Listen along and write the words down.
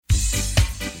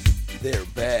They're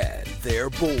bad, they're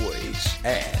boys,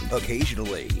 and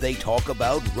occasionally they talk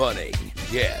about running.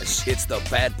 Yes, it's the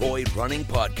Bad Boy Running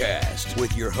Podcast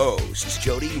with your hosts,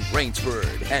 Jody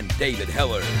Rainsford and David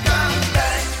Heller. Come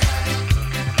back,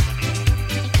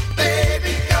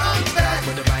 baby, come back.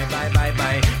 But the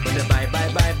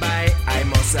bye. I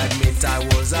must admit I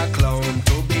was a clown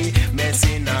to be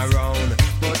messing around.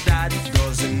 But that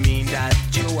doesn't mean that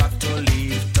you have to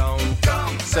leave town.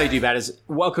 So, do badders,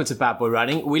 welcome to Bad Boy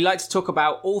Running. We like to talk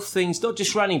about all things, not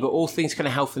just running, but all things kind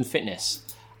of health and fitness.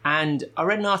 And I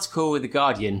read an article with The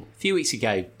Guardian a few weeks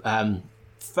ago,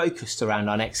 focused around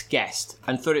our next guest,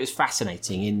 and thought it was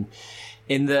fascinating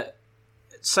in that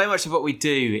so much of what we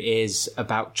do is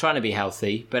about trying to be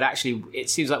healthy, but actually it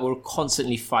seems like we're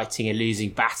constantly fighting a losing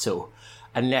battle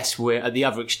unless we're at the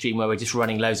other extreme where we're just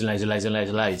running loads and loads and loads and loads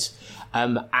and loads.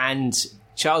 And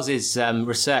Charles's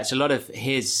research, a lot of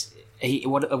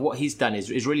what he's done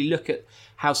is really look at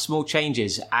how small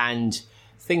changes and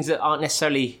things that aren't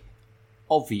necessarily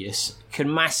obvious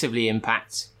can massively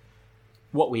impact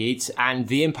what we eat and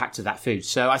the impact of that food.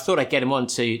 So I thought I'd get him on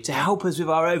to help us with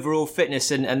our overall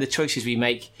fitness and the choices we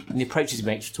make and the approaches we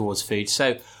make towards food.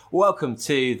 So welcome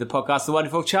to the podcast, the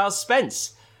wonderful Charles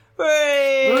Spence.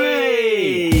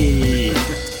 Hooray!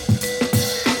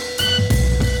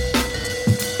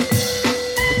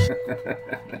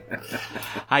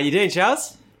 How you doing,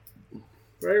 Charles?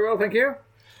 Very well, thank you.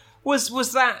 Was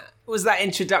that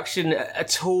introduction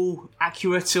at all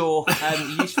accurate or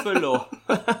useful or?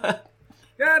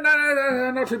 Yeah,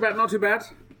 no, not too bad. I was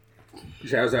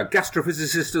a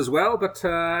gastrophysicist as well, but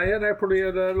probably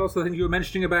lots of the things you were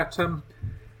mentioning about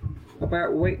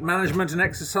weight management and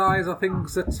exercise are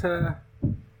things that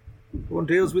one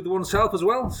deals with oneself as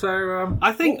well. So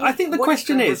I think the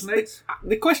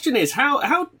question is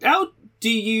how do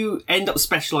you end up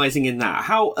specialising in that?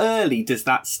 How early does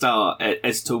that start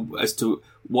as to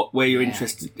where your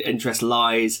interest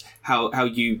lies? How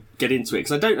you get into it?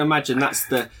 Because I don't imagine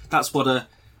that's what a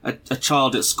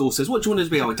child at school says. What do you want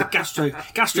to be? Oh, it's a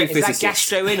gastrophysicist. Is that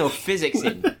gastro in or physics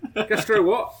in? Gastro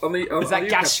what? Is that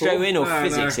gastro in or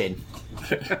physics in?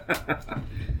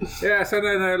 Yeah, so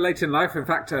no, late in life, in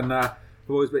fact, and I've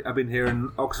been here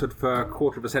in Oxford for a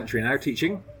quarter of a century now,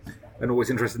 teaching, and always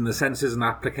interested in the senses and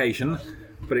application.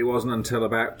 But it wasn't until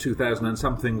about 2000 and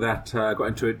something that I got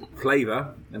into it,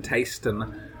 flavour and taste and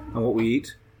what we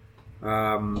eat.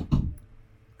 Kind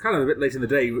of a bit late in the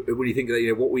day when you think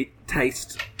that what we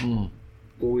taste, what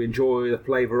we enjoy the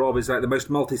flavour of, is like the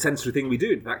most multi-sensory thing we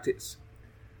do. In fact, it's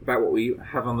about what we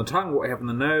have on the tongue, what we have on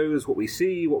the nose, what we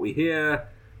see, what we hear,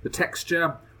 the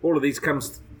texture. All of these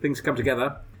things come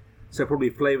together. So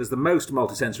probably flavour is the most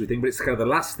multi-sensory thing, but it's kind of the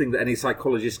last thing that any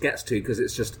psychologist gets to because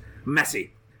it's just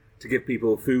messy to give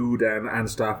people food and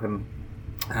stuff, and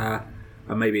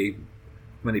maybe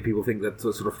many people think that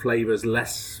sort of flavour is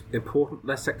less important,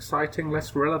 less exciting,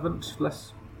 less relevant,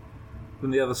 less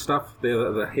than the other stuff,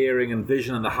 the hearing and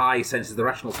vision and the high senses, the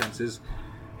rational senses.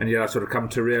 And yet I've sort of come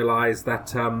to realise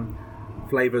that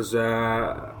flavours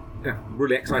are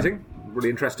really exciting, really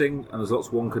interesting, and there's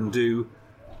lots one can do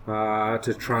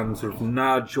to try and sort of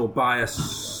nudge or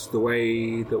bias the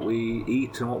way that we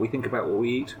eat and what we think about what we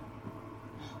eat.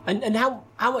 And how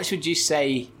much would you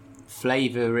say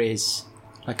flavour is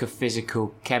like a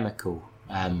physical, chemical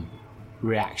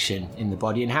reaction in the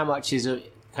body, and how much is a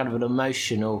kind of an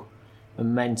emotional, a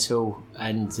mental,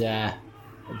 and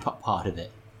part of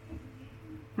it?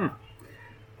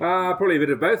 Probably a bit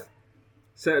of both.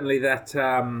 Certainly that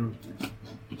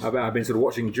I've been sort of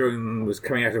watching was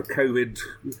coming out of COVID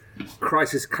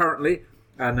crisis currently,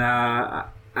 and how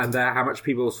much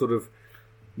people sort of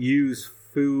use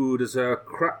food as a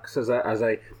crux, as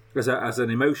an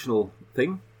emotional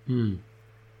thing, and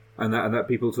that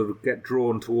people sort of get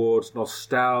drawn towards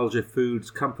nostalgia foods,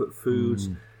 comfort foods,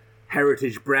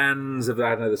 heritage brands of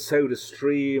the Soda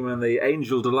Stream and the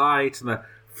Angel Delight and the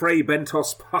Frey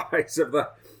Bentos pies of the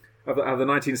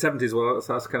 1970s. Well,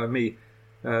 that's kind of me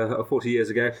 40 years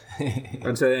ago.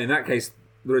 And so in that case,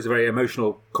 there is a very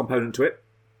emotional component to it.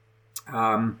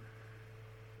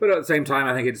 But at the same time,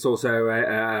 I think it's also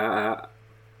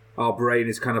our brain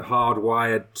is kind of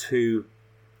hardwired to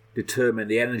determine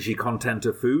the energy content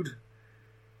of food.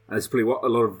 And that's probably what a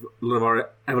lot of our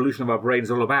evolution of our brain is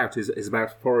all about, is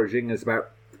about foraging, is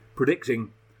about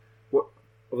predicting what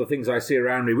of the things I see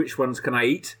around me, which ones can I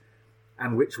eat,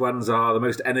 and which ones are the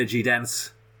most energy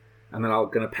dense. And then I'm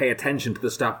going to pay attention to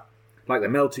the stuff like the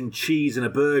melting cheese in a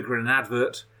burger in an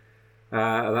advert.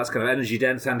 That's kind of energy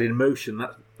dense and in motion.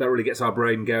 That really gets our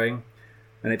brain going.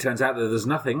 And it turns out that there's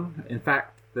nothing, in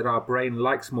fact, that our brain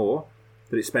likes more,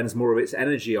 that it spends more of its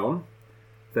energy on,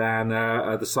 than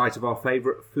the sight of our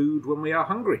favourite food when we are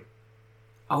hungry.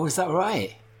 Oh, is that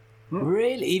right?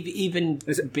 Really? Even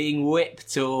being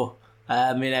whipped or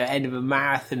end of a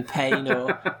marathon pain,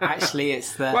 or actually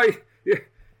it's the... Well,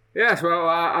 yes, well,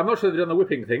 I'm not sure they've done the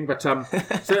whipping thing, but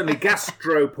certainly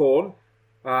gastro-porn,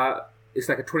 it's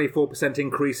like a 24%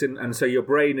 increase and so your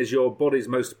brain is your body's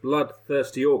most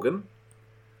bloodthirsty organ.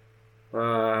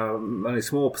 Only a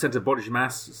small percent of body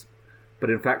mass, but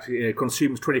in fact it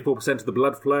consumes 24% of the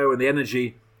blood flow and the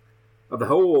energy of the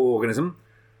whole organism.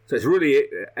 So it's really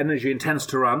energy intense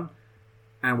to run.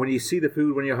 And when you see the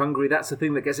food when you're hungry, that's the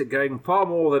thing that gets it going far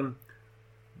more than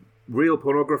real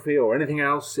pornography or anything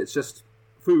else. It's just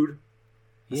food,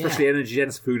 especially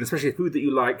energy-dense food, especially food that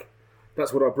you like.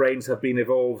 That's what our brains have been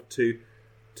evolved to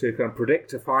kind of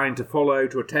predict, to find, to follow,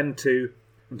 to attend to,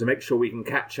 and to make sure we can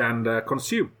catch and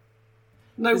consume.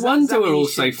 No wonder we're all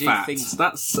so fat.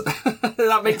 That's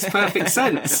that makes perfect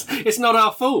sense. It's not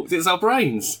our fault. It's our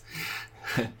brains.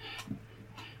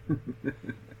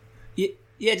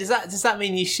 Yeah. Does that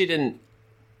mean you shouldn't,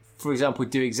 for example,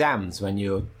 do exams when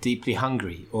you're deeply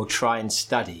hungry, or try and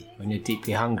study when you're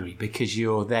deeply hungry, because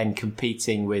you're then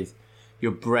competing with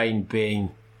your brain being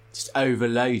just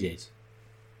overloaded?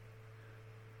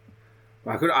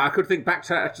 I could think back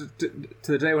to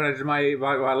the day when I did my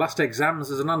last exams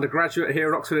as an undergraduate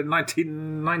here at Oxford in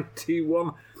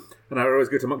 1991, and I would always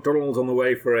go to McDonald's on the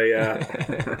way for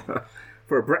a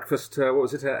for a breakfast. What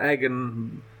was it? Egg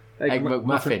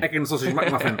McMuffin, egg and sausage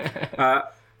McMuffin.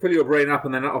 Fill your brain up,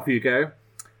 and then off you go.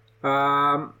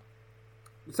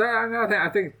 So I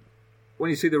think when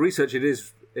you see the research,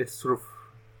 it's sort of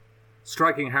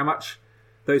striking how much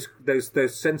those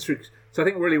sensory. So I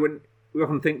think really when we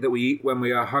often think that we eat when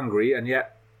we are hungry, and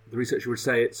yet the researcher would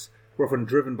say we're often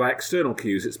driven by external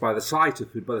cues. It's by the sight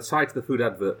of food, by the sight of the food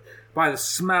advert, by the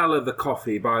smell of the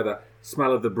coffee, by the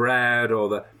smell of the bread or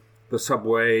the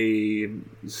Subway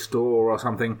store or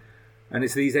something. And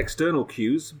it's these external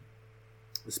cues,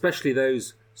 especially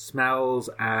those smells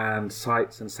and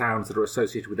sights and sounds that are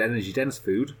associated with energy-dense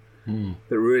food,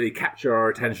 that really capture our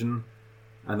attention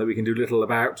and that we can do little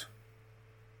about.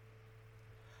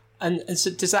 And so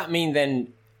does that mean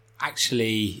then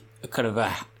actually kind of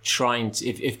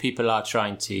if people are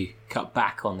trying to cut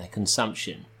back on their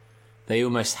consumption, they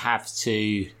almost have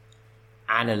to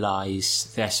analyse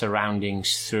their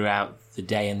surroundings throughout the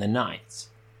day and the night?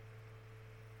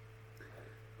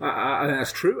 I think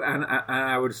that's true, and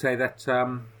I would say that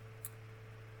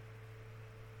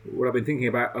what I've been thinking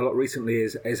about a lot recently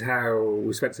is how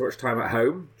we spent so much time at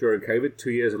home during COVID, 2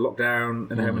 years of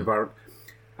lockdown in the home environment.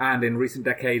 And in recent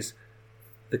decades,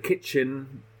 the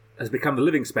kitchen has become the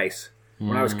living space.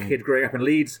 When I was a kid growing up in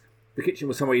Leeds, the kitchen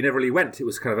was somewhere you never really went. It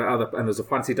was kind of and there was a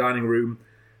fancy dining room,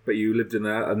 but you lived in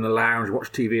the lounge,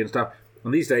 watched TV and stuff.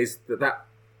 And these days, that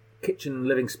kitchen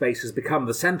living space has become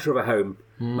the centre of a home.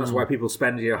 That's why people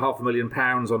spend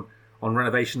 £500,000 on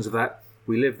renovations of that.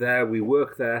 We live there, we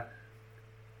work there.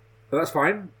 But that's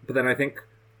fine. But then I think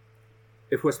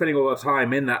if we're spending all our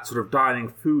time in that sort of dining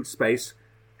food space,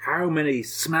 how many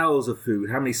smells of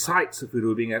food, how many sights of food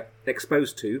we're being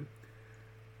exposed to.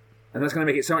 And that's going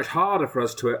to make it so much harder for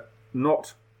us to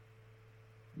not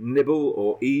nibble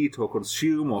or eat or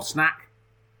consume or snack.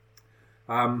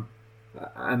 And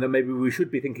then maybe we should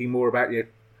be thinking more about,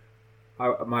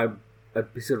 my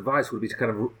piece of advice would be to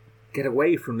kind of get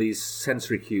away from these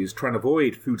sensory cues, try and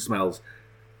avoid food smells,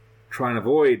 try and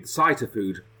avoid the sight of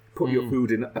food, put your food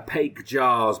in opaque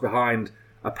jars behind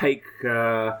opaque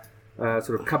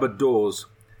sort of cupboard doors.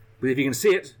 But if you can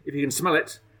see it, if you can smell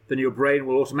it, then your brain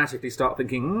will automatically start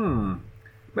thinking,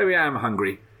 maybe I am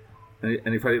hungry.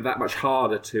 And you find it that much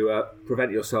harder to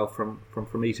prevent yourself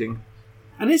from eating.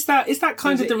 And is that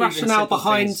kind of the rationale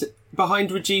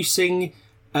behind reducing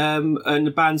and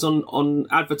the bans on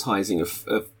advertising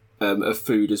of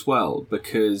food as well?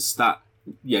 Because that,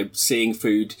 seeing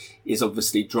food is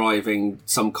obviously driving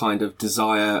some kind of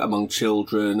desire among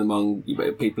children, among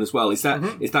people as well. Is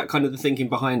that kind of the thinking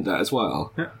behind that as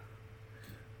well?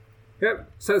 Yeah.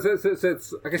 So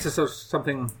it's, I guess there's sort of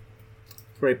something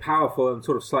very powerful and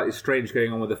sort of slightly strange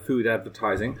going on with the food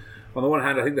advertising. On the one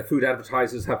hand, I think the food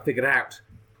advertisers have figured out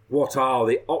what are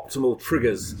the optimal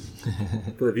triggers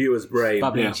for the viewer's brain.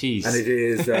 Bubbling cheese. And it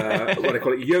is, what I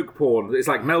call it, yolk porn. It's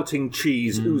like melting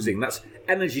cheese oozing. That's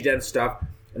energy-dense stuff,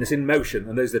 and it's in motion.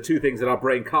 And those are the two things that our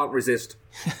brain can't resist.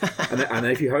 and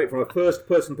if you have it from a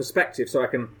first-person perspective, so I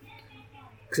can...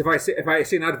 Because if I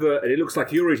see an advert and it looks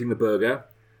like you're eating the burger,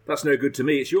 that's no good to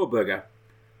me. It's your burger.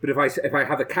 But if I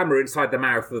have the camera inside the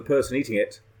mouth of the person eating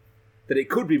it, then it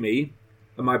could be me,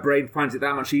 and my brain finds it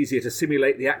that much easier to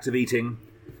simulate the act of eating,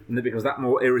 and it becomes that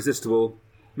more irresistible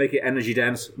make it energy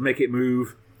dense, make it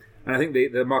move. And I think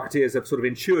the marketeers have sort of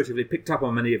intuitively picked up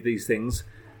on many of these things,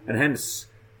 and hence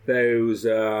those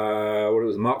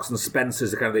Marks and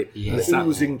Spencers, the kind of the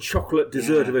oozing chocolate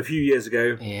dessert of a few years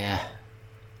ago. Yeah,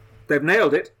 they've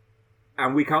nailed it,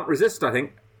 and we can't resist, I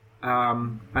think.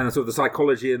 And sort of the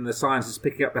psychology and the science is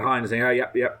picking up behind and saying, "Oh,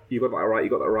 yep, you got that right,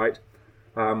 you got that right."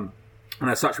 And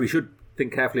as such, we should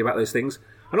think carefully about those things.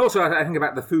 And also, I think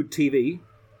about the food TV.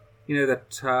 You know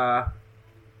that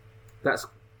there's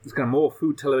kind of more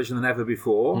food television than ever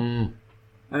before. And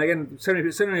again, so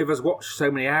many of us watch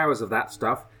so many hours of that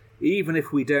stuff. Even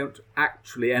if we don't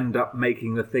actually end up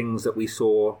making the things that we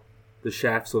saw the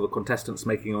chefs or the contestants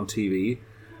making on TV.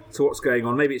 So what's going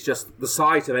on? Maybe it's just the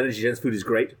sight of energy-dense food is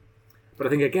great. But I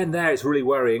think, again, there it's really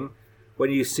worrying when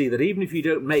you see that even if you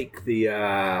don't make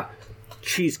the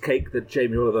cheesecake that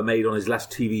Jamie Oliver made on his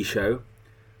last TV show,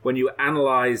 when you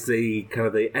analyse the kind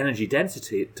of the energy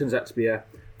density, it turns out to be a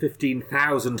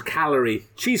 15,000 calorie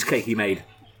cheesecake he made.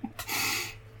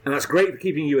 And that's great for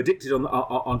keeping you addicted on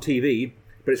TV,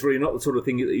 but it's really not the sort of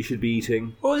thing that you should be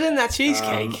eating. What was in that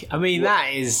cheesecake? I mean,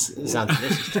 that sounds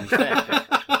delicious, to be fair.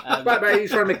 But you're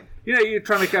trying to make... you're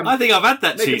trying to make... I think I've had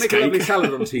that cheesecake. Make a lovely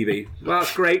salad on TV. Well,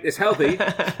 that's great. It's healthy.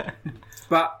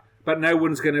 but no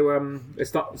one's going to...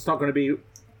 It's not going to be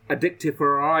addictive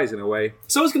for our eyes in a way.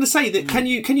 So I was going to say that can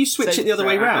you switch it the other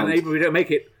way round? And even if we don't make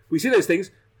it, we see those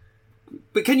things...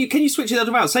 But can you switch it the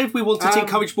other way around? Say if we wanted to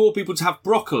encourage more people to have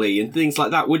broccoli and things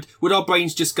like that, would our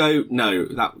brains just go, no,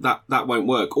 that won't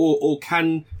work? Or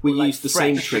can we use the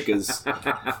same triggers?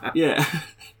 Yeah.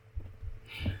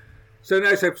 So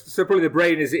probably the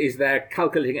brain is there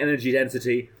calculating energy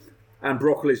density, and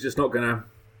broccoli is just not gonna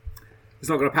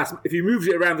pass. If you moved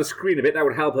it around the screen a bit, that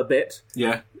would help a bit.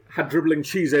 Yeah. Had dribbling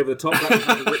cheese over the top, that would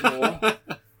help a bit more.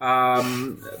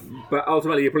 But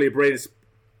ultimately, your brain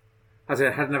has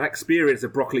had enough experience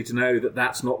of broccoli to know that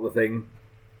that's not the thing.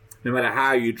 No matter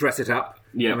how you dress it up,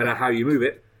 no matter how you move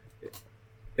it,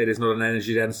 it is not an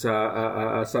energy dense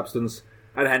substance,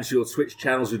 and hence you'll switch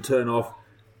channels, you'll turn off.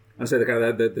 And so the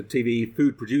TV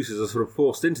food producers are sort of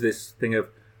forced into this thing of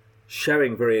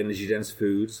showing very energy-dense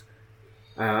foods.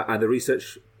 And the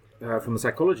research from the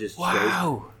psychologists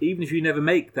shows, even if you never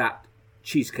make that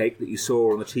cheesecake that you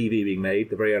saw on the TV being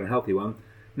made, the very unhealthy one,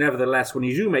 nevertheless, when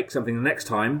you do make something the next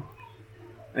time,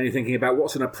 and you're thinking about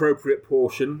what's an appropriate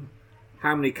portion,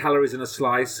 how many calories in a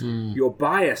slice, you're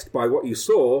biased by what you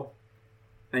saw,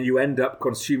 and you end up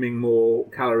consuming more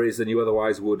calories than you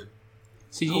otherwise would.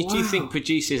 So do you think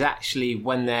producers actually,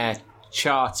 when they're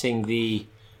charting the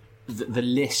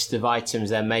list of items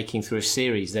they're making through a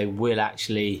series, they will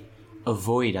actually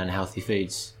avoid unhealthy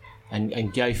foods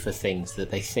and go for things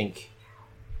that they think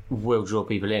will draw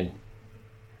people in?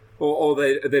 Or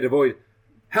they'd avoid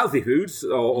healthy foods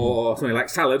or something like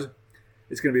salad.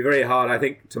 It's going to be very hard, I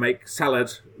think, to make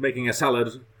making a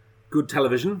salad good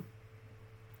television.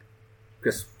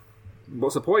 Because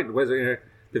what's the point?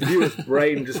 The viewer's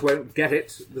brain just won't get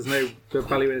it. There's no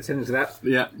value in attending to that.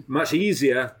 Yeah. Much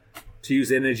easier to use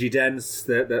energy dense,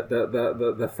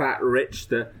 the fat rich,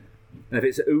 and if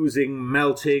it's oozing,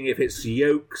 melting, if it's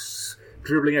yolks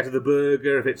dribbling out of the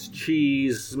burger, if it's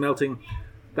cheese melting,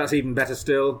 that's even better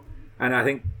still. And I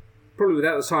think probably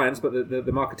without the science, but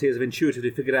the marketeers have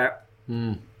intuitively figured out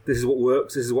this is what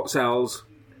works, this is what sells,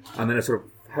 and then have sort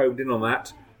of honed in on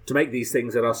that to make these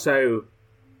things that are so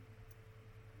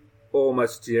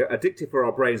almost addictive for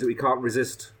our brains that we can't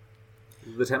resist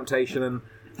the temptation and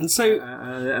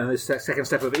the second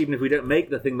step of even if we don't make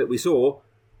the thing that we saw,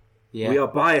 we are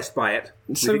biased by it.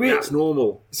 So that's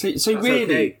normal. So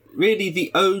really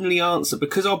the only answer,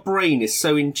 because our brain is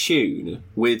so in tune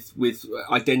with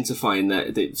identifying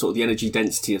the sort of the energy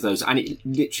density of those, and it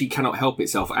literally cannot help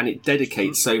itself, and it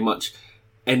dedicates so much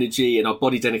energy, and our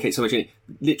body dedicates so much energy.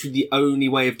 Literally the only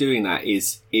way of doing that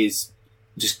is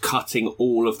just cutting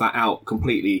all of that out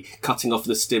completely, cutting off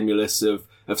the stimulus of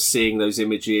seeing those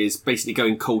images, basically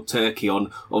going cold turkey on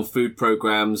food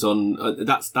programs,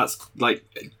 that's like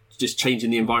just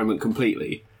changing the environment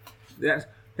completely. Yes,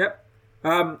 yep.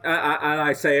 And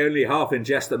I say only half in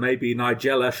jest that maybe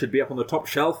Nigella should be up on the top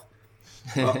shelf.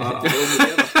 Because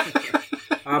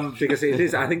it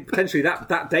is, I think, potentially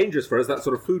that dangerous for us, that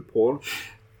sort of food porn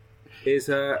is...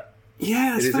 it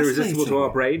is irresistible to our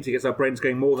brains. It gets our brains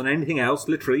going more than anything else,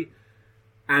 literally.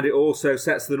 And it also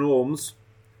sets the norms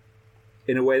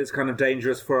in a way that's kind of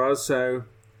dangerous for us. So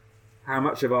how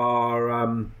much of our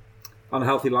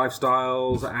unhealthy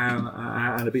lifestyles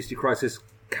and obesity crisis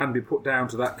can be put down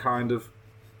to that kind of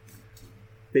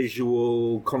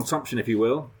visual consumption, if you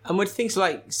will. And with things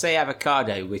like, say,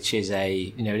 avocado, which is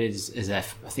I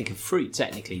think a fruit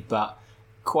technically, but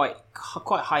quite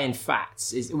high in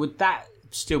fats. Would that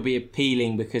still be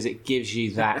appealing because it gives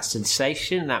you that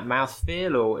sensation, that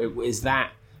mouthfeel, or is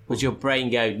that? Would your brain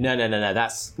go, no,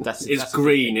 that's it's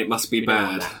green, it must be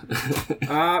bad.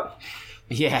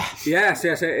 Yeah. Yes.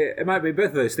 It might be both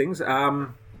of those things. I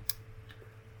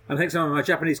think some of my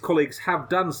Japanese colleagues have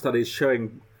done studies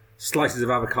showing slices of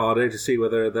avocado to see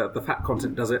whether the fat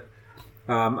content does it,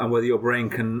 and whether your brain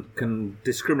can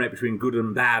discriminate between good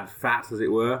and bad fat, as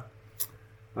it were.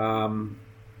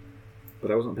 But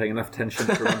I wasn't paying enough attention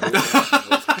to remember.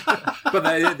 But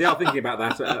they are thinking about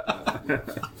that.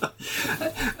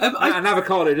 An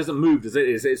avocado doesn't move, does it?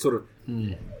 It's sort of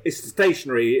it's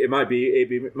stationary. It might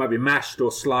be mashed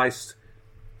or sliced.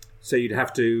 So you'd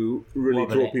have to really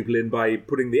draw people in by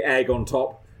putting the egg on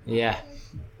top,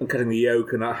 and cutting the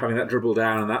yolk and having that dribble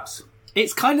down, and that's.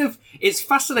 It's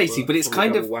fascinating, but it's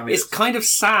kind of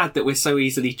sad that we're so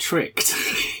easily tricked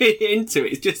into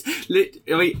it. It's just,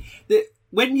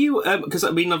 when you, because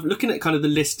I'm looking at kind of the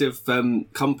list of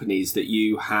companies that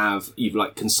you've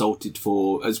like consulted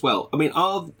for as well. I mean,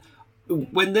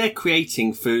 when they're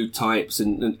creating food types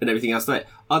and everything else,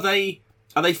 are they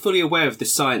fully aware of the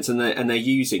science and they're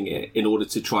using it in order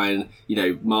to try and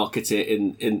market it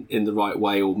in the right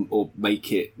way or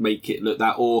make it look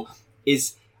that, or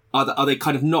are they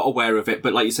kind of not aware of it,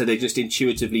 but like you said, they're just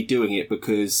intuitively doing it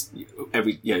because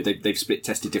they've split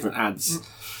tested different ads.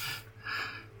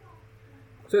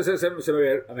 So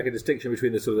maybe I make a distinction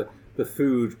between the sort of the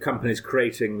food companies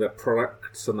creating the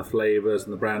products and the flavours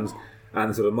and the brands, and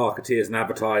the sort of marketeers and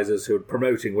advertisers who are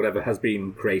promoting whatever has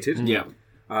been created. Yeah.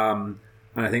 And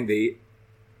I think the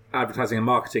advertising and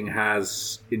marketing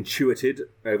has intuited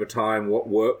over time what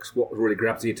works, what really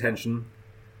grabs the attention,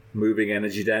 moving,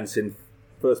 energy dense in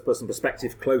first-person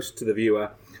perspective, close to the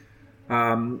viewer.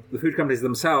 The food companies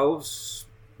themselves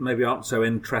maybe aren't so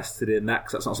interested in that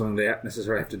because that's not something they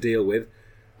necessarily have to deal with.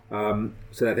 So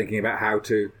they're thinking about how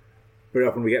to. Very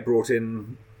often we get brought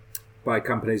in by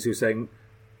companies who are saying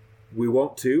we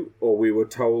want to, or we were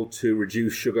told to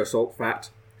reduce sugar, salt, fat,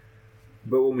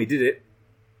 but when we did it,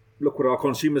 look what our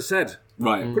consumers said.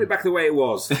 Right. Put it back the way it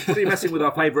was. What are you messing with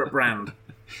our favourite brand?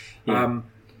 Yeah.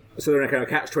 So they're in a kind of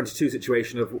catch-22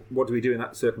 situation of what do we do in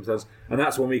that circumstance, and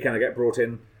that's when we kind of get brought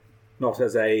in, not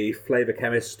as a flavour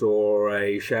chemist or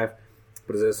a chef,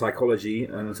 but as a psychology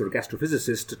and a sort of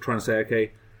gastrophysicist to try and say,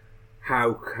 okay,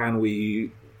 how can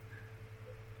we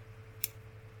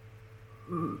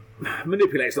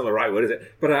manipulate? It's not the right word, is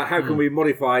it? But how can we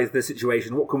modify the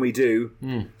situation? What can we do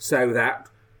so that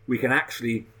we can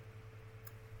actually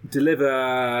deliver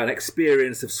an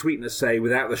experience of sweetness, say,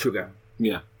 without the sugar?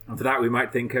 Yeah. And for that, we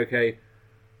might think, okay,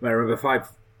 I remember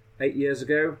 8 years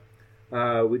ago,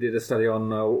 we did a study on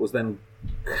what was then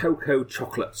cocoa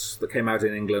chocolates that came out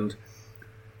in England.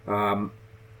 And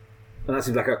that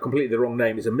seems like a completely the wrong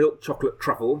name. It's a milk chocolate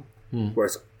truffle,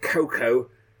 whereas cocoa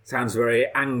sounds very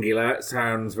angular, it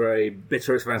sounds very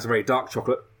bitter, it sounds very dark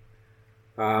chocolate.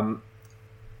 And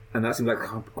that seems like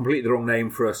completely the wrong name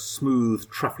for a smooth,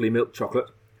 truffly milk chocolate.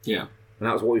 Yeah. And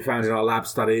that was what we found in our lab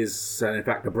studies. And in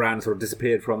fact, the brand sort of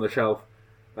disappeared from the shelf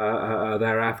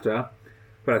thereafter.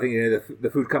 But I think the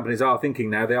food companies are thinking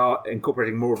now, they are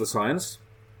incorporating more of the science,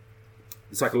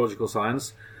 the psychological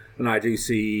science. And I do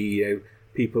see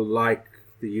people like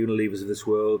the Unilevers of this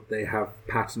world, they have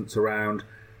patents around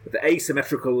the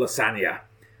asymmetrical lasagna,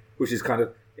 which is kind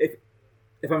of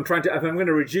if I'm going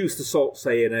to reduce the salt,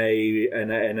 say in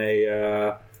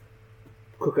a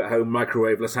cook at home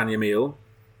microwave lasagna meal,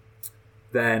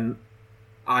 then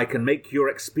I can make your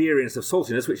experience of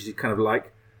saltiness, which is kind of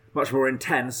like much more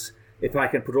intense, if I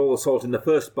can put all the salt in the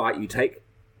first bite you take,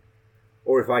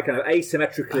 or if I kind of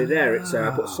asymmetrically layer it. So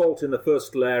I put salt in the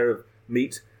first layer of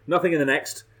meat, nothing in the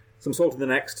next, some salt in the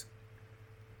next.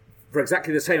 For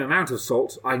exactly the same amount of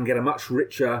salt, I can get a much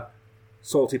richer,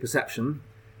 salty perception.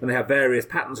 And they have various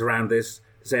patterns around this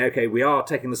to say, okay, we are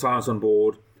taking the science on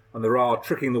board, and there are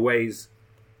tricking the ways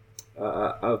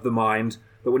of the mind.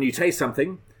 But when you taste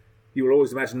something, you will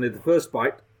always imagine that the first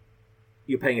bite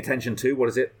you're paying attention to, what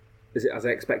is it? Is it as I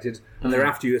expected? And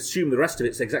thereafter you assume the rest of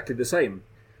it's exactly the same.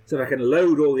 So if I can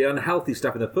load all the unhealthy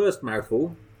stuff in the first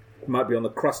mouthful, it might be on the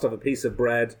crust of a piece of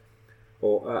bread,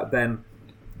 or then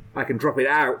I can drop it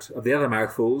out of the other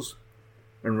mouthfuls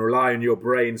and rely on your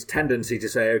brain's tendency to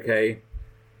say, okay,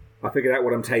 I figured out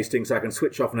what I'm tasting, so I can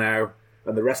switch off now,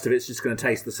 and the rest of it's just going to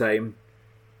taste the same.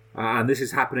 And this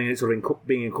is happening, it's sort of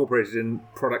being incorporated in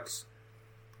products.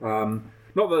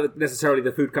 Not that necessarily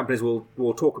the food companies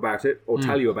will talk about it or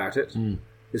tell you about it.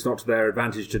 It's not to their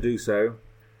advantage to do so.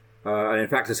 And in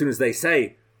fact, as soon as they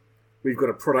say, we've got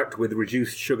a product with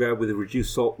reduced sugar, with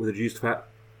reduced salt, with reduced fat,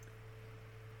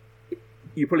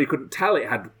 you probably couldn't tell it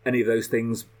had any of those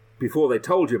things before they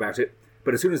told you about it.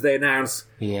 But as soon as they announce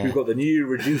we've got the new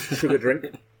reduced sugar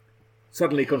drink,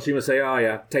 suddenly consumers say, "Oh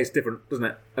yeah, tastes different, doesn't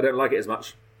it? I don't like it as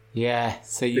much." Yeah,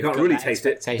 so you can't really taste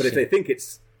it, but if they think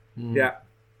it's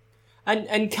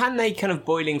And can they kind of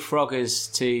boiling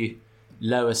froggers to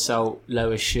lower salt,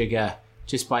 lower sugar,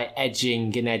 just by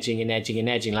edging and edging and edging and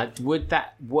edging? Like, would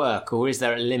that work, or is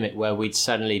there a limit where we'd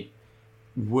suddenly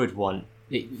want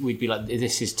it? We'd be like,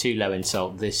 this is too low in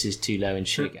salt, this is too low in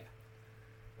sugar.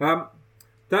 I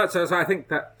think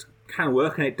that can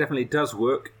work, and it definitely does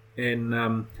work. In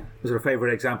the sort of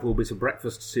favourite example will be some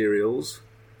breakfast cereals,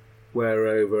 where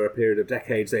over a period of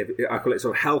decades, I call it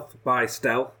sort of health by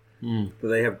stealth. That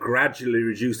they have gradually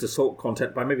reduced the salt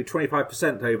content by maybe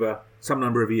 25% over some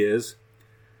number of years,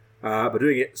 but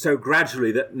doing it so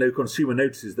gradually that no consumer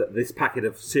notices that this packet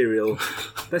of cereal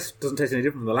this doesn't taste any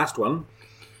different from the last one,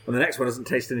 and the next one doesn't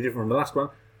taste any different from the last one.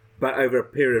 But over a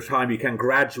period of time, you can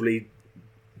gradually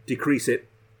decrease it.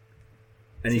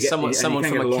 And someone from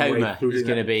a coma is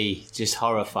going to be just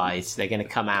horrified. They're going to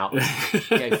come out, go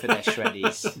for their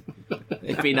shreddies.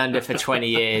 They've been under for 20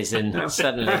 years, and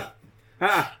suddenly...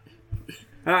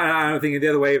 I'm thinking the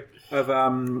other way of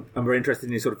I'm very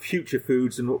interested in sort of future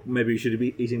foods, and maybe we should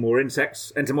be eating more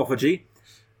insects, entomophagy.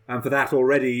 And for that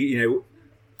already,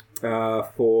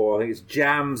 for I think it's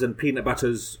jams and peanut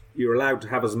butters, you're allowed to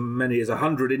have as many as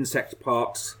 100 insect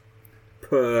parts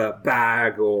per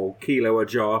bag or kilo or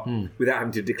jar without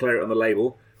having to declare it on the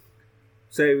label.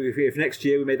 So if next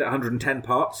year we made that 110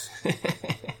 parts,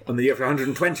 and the year after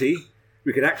 120,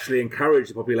 we could actually encourage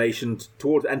the population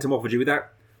towards entomophagy without.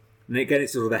 And again,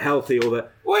 it's sort of the healthy or the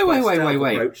wait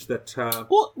approach that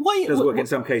does work in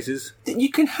some cases. You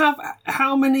can have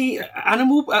how many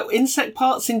animal insect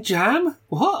parts in jam?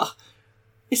 What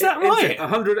is that right?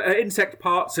 100 insect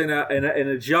parts in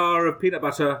a jar of peanut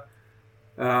butter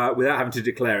without having to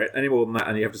declare it. Any more than that,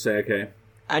 and you have to say okay.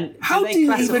 And how do they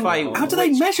measure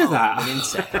that? An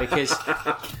insect, because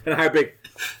and how big?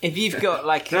 If you've got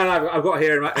like I've got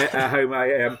here at home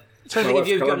So if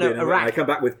you've got I come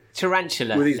back with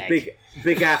tarantula with these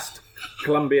big-assed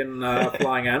Colombian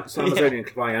flying ants, Amazonian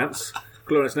flying ants,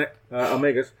 Clonusnic,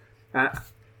 omegas, and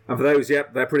for those,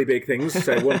 they're pretty big things.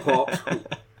 So one pot would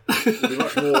be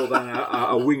much more than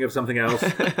a wing of something else.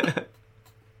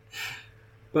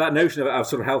 But that notion of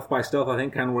sort of health by stealth, I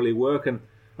think, can really work, and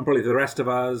probably for the rest of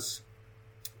us,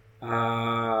 in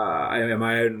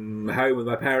my own home with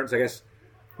my parents, I guess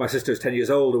my sister was 10 years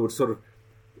old and would sort of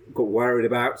got worried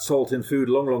about salt in food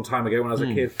a long, long time ago when I was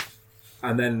a kid.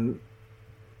 And then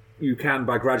you can,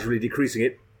 by gradually decreasing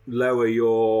it, lower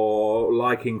your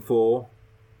liking for...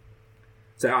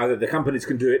 So either the companies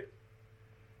can do it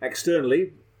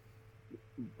externally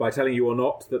by telling you or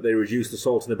not that they reduce the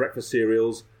salt in the breakfast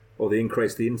cereals, or they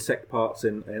increase the insect parts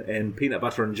in peanut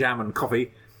butter and jam and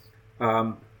coffee.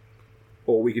 Or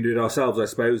we can do it ourselves, I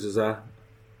suppose, as a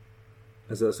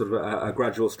sort of a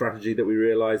gradual strategy that we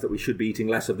realise that we should be eating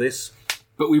less of this.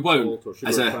 But we won't,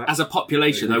 as a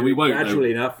population, though, we won't.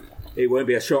 Gradually enough, it won't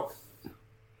be a shock.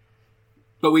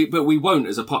 But we won't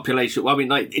as a population. Well, I mean,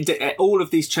 like all of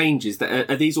these changes,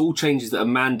 are these all changes that are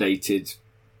mandated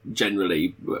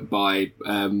generally by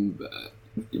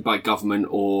government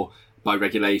or by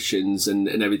regulations and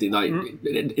everything? Like,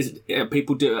 is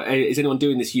anyone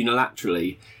doing this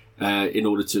unilaterally? In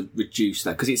order to reduce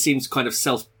that, because it seems kind of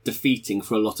self-defeating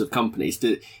for a lot of companies.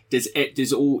 Does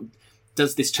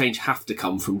this change have to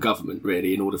come from government,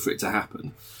 really, in order for it to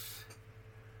happen?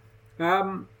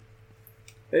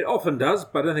 It often does,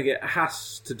 but I don't think it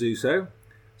has to do so.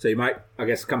 So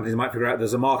companies might figure out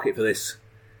there's a market for this.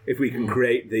 If we can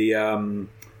create the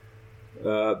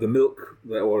milk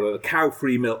or the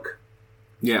cow-free milk,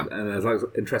 and there's lots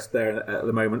of interest there at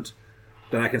the moment,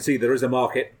 then I can see there is a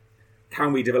market.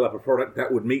 Can we develop a product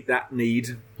that would meet that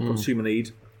need, consumer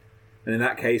need? And in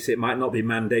that case, it might not be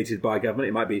mandated by government.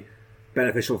 It might be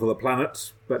beneficial for the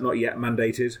planet, but not yet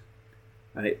mandated.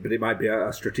 But it might be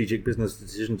a strategic business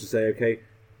decision to say, okay,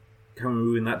 can we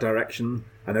move in that direction?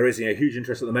 And there is a huge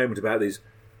interest at the moment about these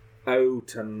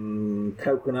oat and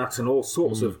coconut and all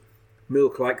sorts of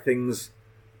milk-like things.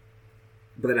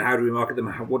 But then how do we market them?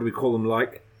 What do we call them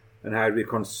like? And how do we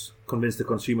convince the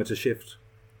consumer to shift?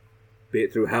 Be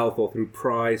it through health or through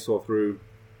price or through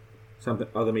something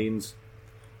other means.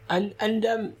 And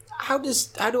how do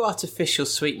artificial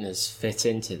sweeteners fit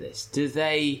into this? Does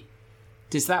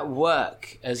that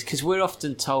work? Because we're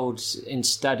often told in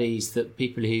studies that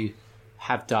people who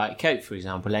have Diet Coke, for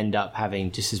example, end up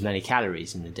having just as many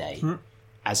calories in the day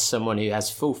as someone who has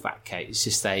full fat Coke. It's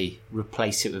just they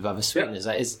replace it with other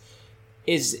sweeteners.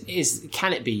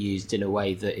 can it be used in a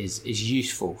way that is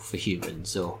useful for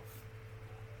humans, or?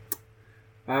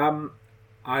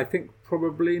 I think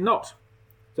probably not.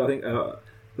 So I think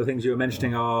the things you were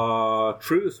mentioning are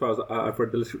true as far as I've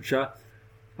read the literature,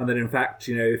 and that in fact,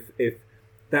 if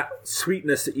that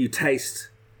sweetness that you taste,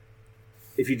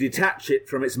 if you detach it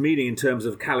from its meaning in terms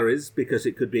of calories, because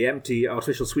it could be empty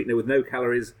artificial sweetener with no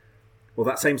calories, or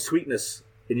that same sweetness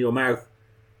in your mouth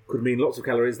could mean lots of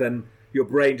calories, then your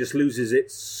brain just loses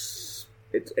its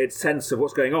sense of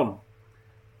what's going on.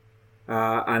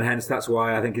 And hence that's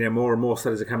why I think more and more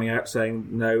studies are coming out saying,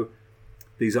 no,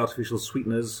 these artificial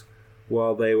sweeteners,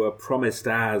 while they were promised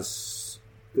as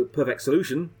the perfect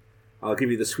solution, I'll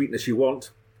give you the sweetness you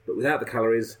want, but without the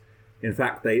calories, in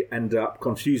fact, they end up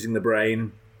confusing the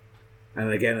brain.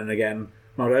 And again,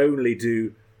 not only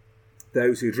do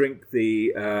those who drink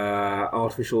the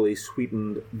artificially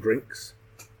sweetened drinks,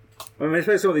 I mean, I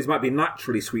suppose some of these might be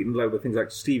naturally sweetened, like things like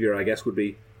stevia, I guess, would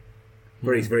be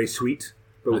very, very sweet,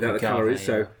 but without the calories.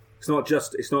 So it's not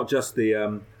just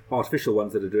the artificial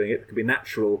ones that are doing it. It could be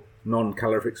natural,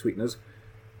 non-calorific sweeteners,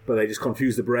 but they just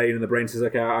confuse the brain, and the brain says,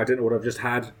 okay, I don't know what I've just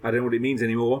had. I don't know what it means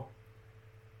anymore.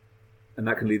 And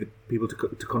that can lead people to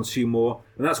consume more.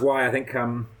 And that's why I think,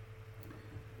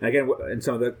 again, in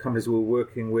some of the companies we're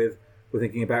working with, we're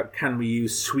thinking about, can we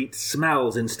use sweet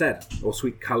smells instead, or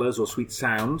sweet colours, or sweet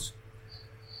sounds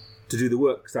to do the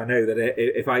work? Because I know that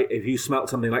if you smelt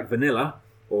something like vanilla,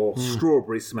 or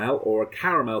strawberry smell, or a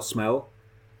caramel smell,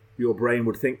 your brain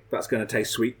would think that's going to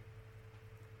taste sweet.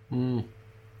 And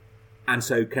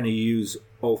so can you use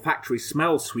olfactory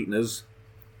smell sweeteners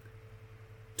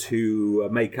to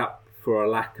make up for a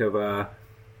lack of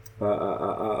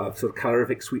sort of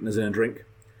calorific sweeteners in a drink?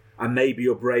 And maybe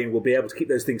your brain will be able to keep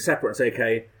those things separate and say,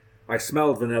 okay, I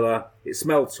smelled vanilla, it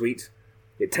smelled sweet,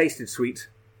 it tasted sweet,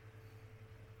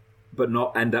 but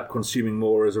not end up consuming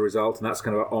more as a result. And that's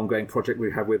kind of an ongoing project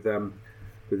we have with the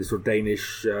sort of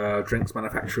Danish drinks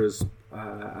manufacturers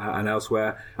and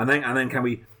elsewhere. And then can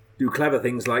we do clever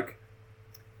things like,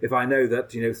 if I know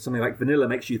that something like vanilla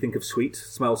makes you think of sweet,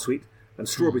 smells sweet, and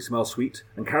strawberry smells sweet,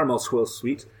 and caramel smells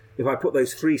sweet, if I put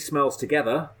those three smells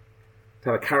together to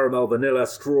have a caramel, vanilla,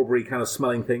 strawberry kind of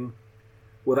smelling thing,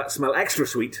 will that smell extra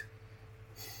sweet?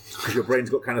 Because your brain's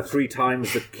got kind of 3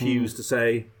 times the cues to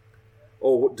say,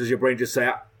 or does your brain just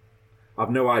say,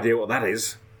 I've no idea what that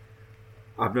is?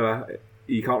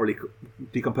 You can't really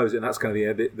decompose it, and that's kind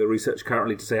of the research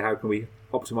currently to say, how can we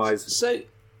optimise? So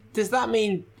does that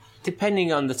mean,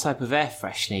 depending on the type of air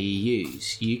freshener you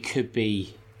use, you could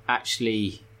be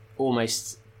actually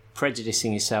almost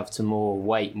prejudicing yourself to more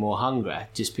weight, more hunger,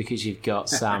 just because you've got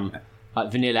some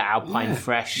like vanilla Alpine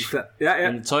Fresh in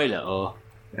the toilet, or?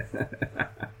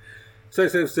 So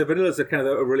vanilla's a kind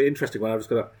of a really interesting one. I've just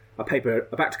got a paper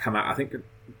about to come out, I think, in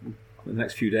the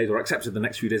next few days, or accepted the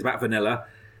next few days, about vanilla.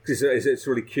 It's a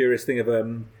really curious thing of,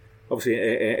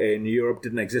 obviously in Europe,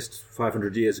 didn't exist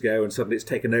 500 years ago, and suddenly it's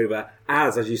taken over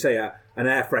as you say, an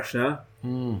air freshener,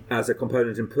 as a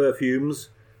component in perfumes,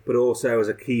 but also as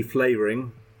a key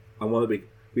flavouring, and one that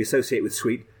we associate with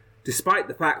sweet, despite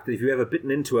the fact that if you've ever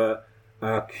bitten into a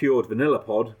cured vanilla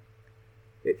pod,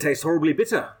 it tastes horribly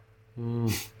bitter.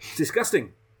 It's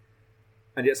disgusting.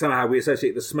 And yet somehow we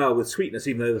associate the smell with sweetness,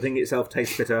 even though the thing itself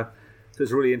tastes bitter. So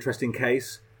it's a really interesting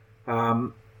case.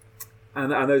 And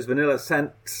those vanilla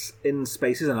scents in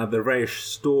spaces, and the various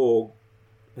store,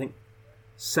 I think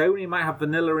Sony might have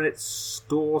vanilla in its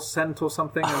store scent or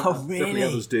something. Oh, really? Definitely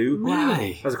others do.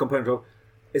 Really? As a component of,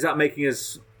 is that making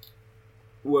us,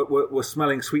 we're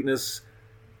smelling sweetness?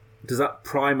 Does that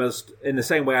prime us in the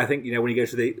same way? I think, when you go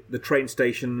to the train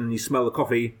station and you smell the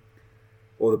coffee,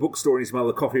 or the bookstore and you smell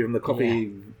the coffee from the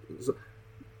coffee,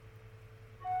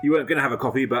 you weren't going to have a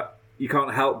coffee, but you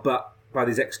can't help but by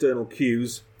these external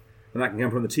cues, and that can come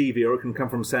from the TV or it can come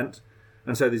from scent.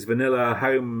 And so these vanilla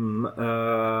home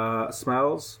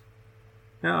smells,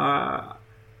 one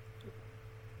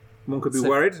could be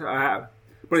worried.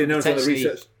 Probably known from the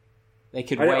research. They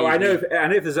could. I know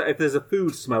if there's a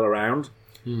food smell around.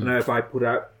 I know if I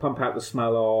pump out the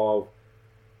smell of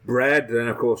bread, then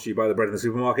of course you buy the bread in the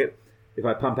supermarket. If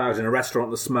I pump out in a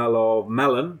restaurant the smell of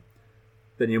melon,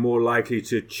 then you're more likely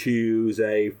to choose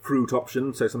a fruit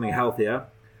option, so something healthier.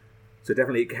 So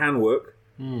definitely it can work,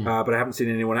 but I haven't seen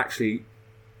anyone actually,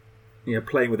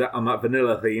 playing with that on that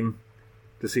vanilla theme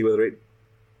to see whether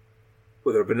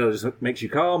vanilla just makes you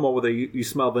calm, or whether you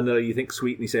smell vanilla, you think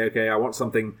sweet, and you say, okay, I want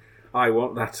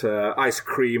that ice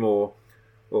cream or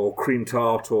cream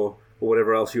tart or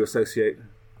whatever else you associate.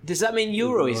 Does that mean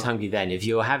you're always hungry then, if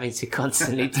you're having to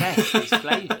constantly test these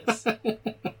flavours?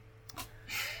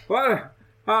 Well,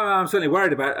 I'm certainly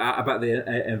worried about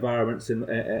the environments in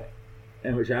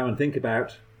which I am and think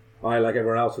about. I, like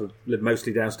everyone else, live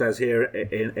mostly downstairs here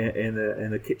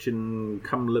in the kitchen,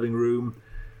 come living room.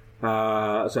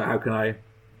 So how can I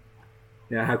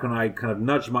kind of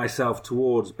nudge myself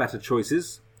towards better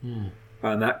choices?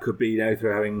 And that could be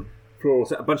through having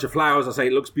a bunch of flowers. I say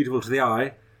it looks beautiful to the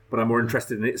eye, but I'm more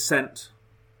interested in its scent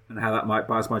and how that might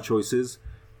bias my choices.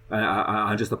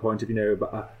 And just the point of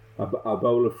a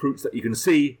bowl of fruits that you can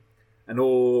see, and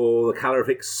all the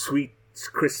calorific sweets,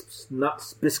 crisps,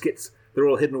 nuts, biscuits. They're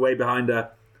all hidden away behind an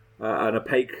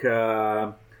opaque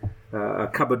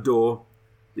cupboard door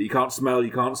that you can't smell,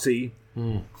 you can't see.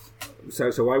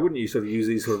 So why wouldn't you sort of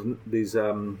use these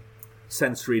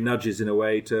sensory nudges in a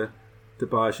way to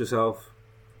bias yourself?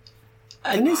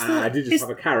 And I did just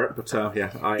have a carrot, but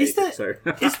I ate it. So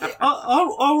are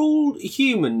all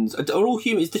humans?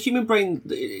 Is the human brain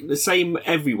the same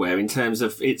everywhere in terms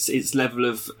of its level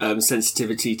of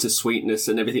sensitivity to sweetness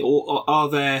and everything, or are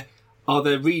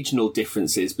there regional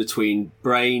differences between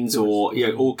brains, or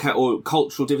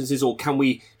cultural differences, or can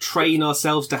we train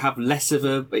ourselves to have less of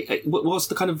a? What's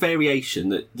the kind of variation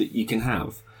that you can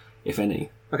have, if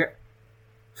any? Okay,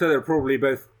 so they're probably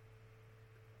both.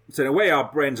 So in a way, our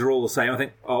brains are all the same. I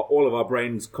think all of our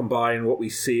brains combine what we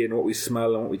see and what we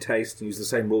smell and what we taste and use the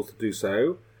same rules to do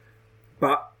so.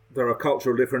 But there are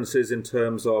cultural differences in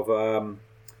terms of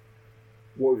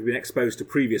what we've been exposed to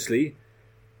previously.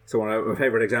 So one of my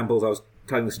favourite examples I was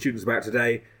telling the students about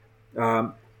today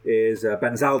is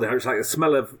benzaldehyde, which is like the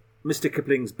smell of Mr.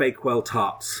 Kipling's Bakewell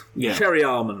tarts. Cherry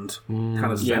almond kind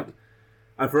of scent. Yeah.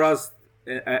 And for us,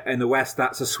 in the West,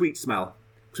 that's a sweet smell,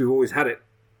 because we've always had it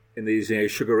in these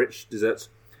sugar-rich desserts.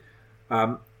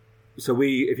 So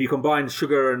if you combine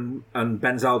sugar and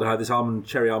benzaldehyde, this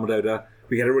cherry almond odour,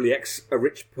 we get a really a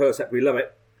rich percept. We love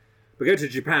it. But go to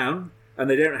Japan, and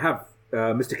they don't have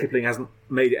Mr. Kipling hasn't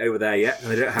made it over there yet, and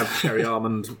they don't have cherry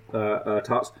almond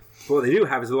tarts. But what they do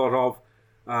have is a lot of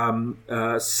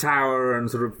sour and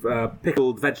sort of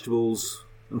pickled vegetables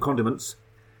and condiments,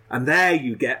 and there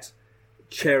you get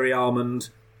cherry almond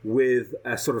with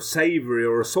a sort of savoury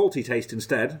or a salty taste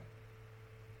instead.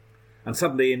 And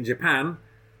suddenly in Japan,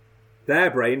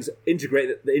 their brains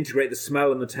integrate the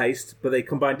smell and the taste, but they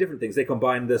combine different things. They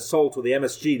combine the salt or the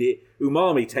MSG, the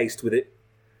umami taste with it,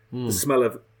 the smell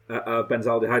of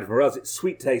benzaldehyde. For us, it's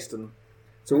sweet taste. And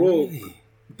so we're all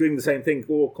doing the same thing,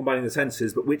 all combining the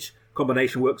senses, but which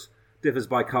combination works differs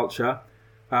by culture.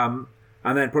 And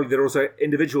then probably there are also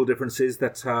individual differences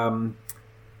that...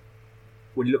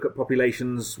 when you look at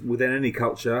populations within any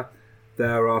culture,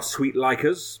 there are sweet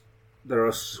likers, there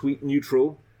are sweet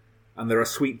neutral, and there are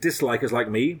sweet dislikers like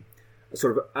me.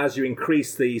 Sort of as you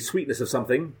increase the sweetness of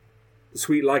something, the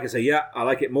sweet likers say, yeah, I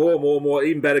like it more,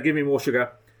 even better, give me more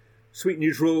sugar. Sweet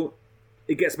neutral,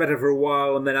 it gets better for a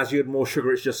while, and then as you add more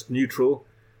sugar, it's just neutral.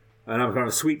 And I'm kind of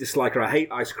a sweet disliker. I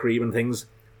hate ice cream and things.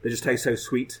 They just taste so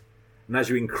sweet. And as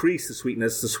you increase the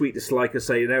sweetness, the sweet dislikers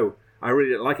say, no, I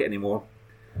really don't like it anymore.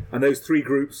 And those three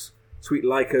groups, sweet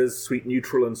likers, sweet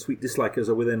neutral, and sweet dislikers,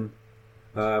 are within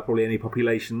probably any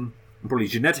population, and probably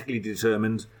genetically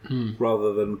determined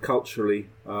rather than culturally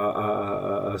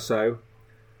so.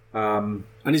 And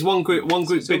is one group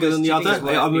bigger than the other?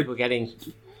 People getting...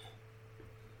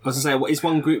 I was going to say, is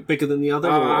one group bigger than the other?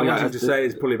 I wanted to say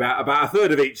it's probably about a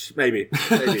third of each, maybe.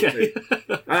 Maybe.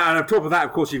 And on top of that,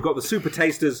 of course, you've got the super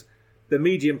tasters, the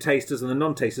medium tasters, and the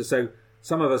non-tasters. So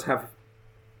some of us have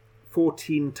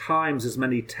 14 times as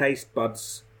many taste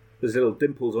buds, there's little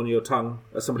dimples on your tongue,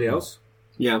 as somebody else.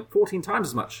 Yeah. 14 times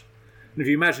as much. And if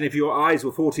you imagine if your eyes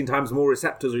were 14 times more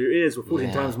receptors, or your ears were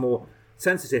 14 times more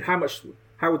sensitive,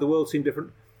 how would the world seem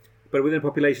different? But within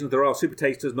populations, there are super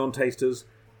tasters, non-tasters,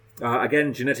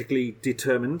 again, genetically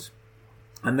determined.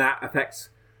 And that affects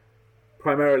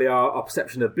primarily our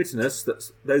perception of bitterness.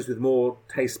 That those with more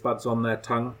taste buds on their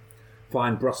tongue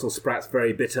find Brussels sprouts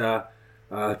very bitter,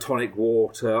 tonic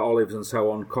water, olives and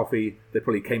so on, coffee, they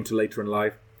probably came to later in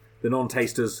life. The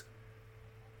non-tasters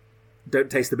don't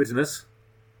taste the bitterness.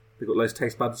 They've got less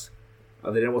taste buds,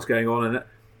 and they don't know what's going on in it.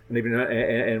 And even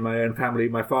in my own family,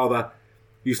 my father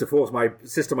used to force my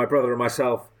sister, my brother and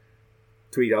myself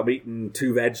to eat our meat and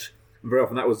 2 veg, and very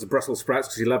often that was the Brussels sprouts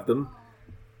because he loved them.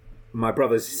 My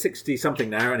brother's 60-something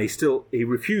now, and he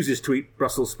refuses to eat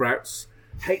Brussels sprouts,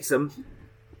 hates them.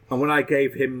 And when I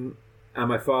gave him and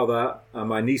my father and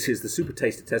my nieces the super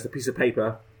taster test, a piece of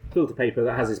paper, filter paper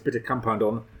that has this bitter compound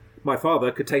on, my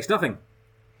father could taste nothing.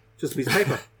 Just a piece of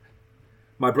paper.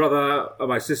 My brother,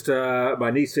 my sister,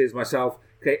 my nieces, myself,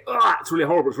 okay, it's really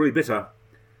horrible, it's really bitter.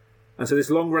 And so this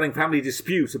long-running family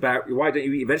dispute about why don't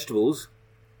you eat vegetables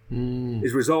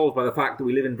is resolved by the fact that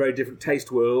we live in very different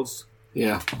taste worlds.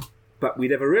 Yeah. But we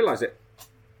never realise it.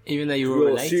 Even though you're all We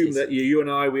all related. assume that you and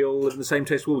I, we all live in the same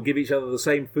taste world, we give each other the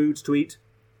same foods to eat.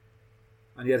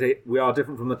 And yet we are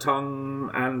different from the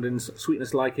tongue and in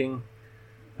sweetness liking.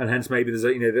 And hence maybe there's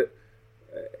that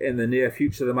in the near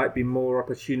future there might be more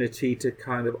opportunity to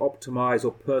kind of optimise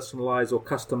or personalise or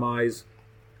customise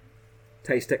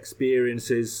taste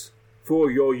experiences for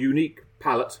your unique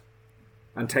palate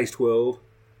and taste world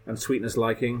and sweetness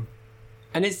liking.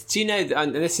 And do you know,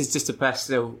 and this is just a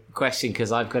personal question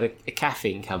because I've got a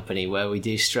caffeine company where we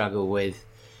do struggle with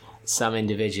some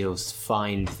individuals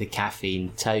find the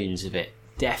caffeine tones of it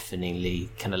deafeningly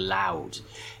kind of loud.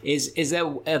 Is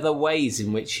there other ways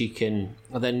in which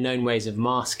are there known ways of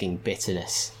masking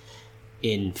bitterness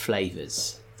in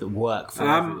flavours that work for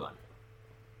everyone?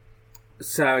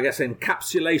 So I guess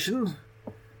encapsulation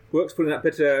works, putting that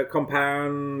bitter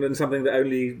compound in something that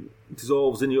only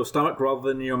dissolves in your stomach rather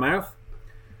than in your mouth.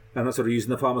 And that's sort of used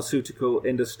in the pharmaceutical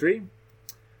industry.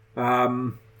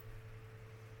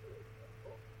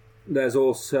 There's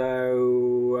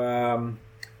also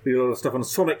we do a lot of stuff on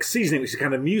sonic seasoning, which is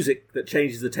kind of music that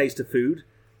changes the taste of food.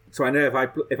 So I know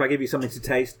if I give you something to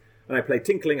taste and I play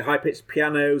tinkling, high-pitched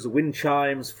pianos, wind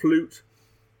chimes, flute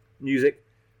music,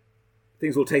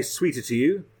 things will taste sweeter to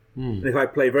you. And if I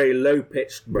play very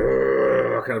low-pitched,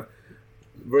 kind of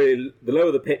the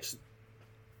lower the pitch,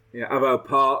 avo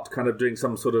part, kind of doing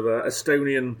some sort of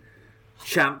Estonian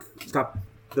chant stuff,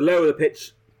 the lower the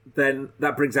pitch, then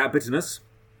that brings out bitterness.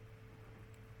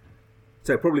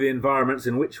 So probably the environments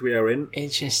in which we are in are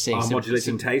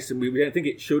modulating taste, and we don't think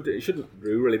it shouldn't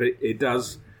do really, but it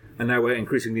does. And now we're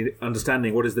increasingly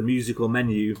understanding what is the musical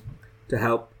menu to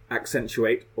help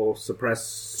accentuate or suppress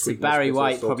sweetness. So Barry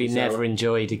White probably never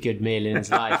enjoyed a good meal in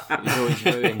his life. It was always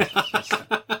ruined.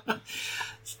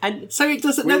 And so it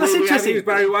doesn't. We have used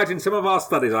Barry White in some of our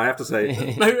studies, I have to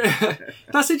say.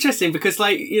 That's interesting because,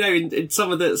 in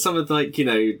some of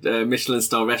the Michelin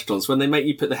star restaurants, when they make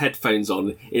you put the headphones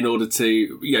on in order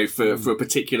to, for a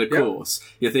particular course,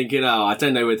 you're thinking, I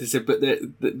don't know where this is, but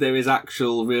there is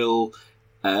actual real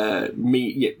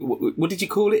meat. What did you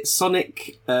call it?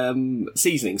 Sonic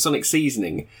seasoning. Sonic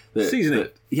seasoning. Seasoning.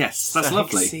 Yes, that's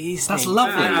Sonic lovely. Seasoning. That's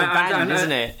lovely. Band,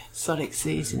 isn't it? Sonic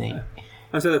seasoning.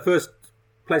 And so the first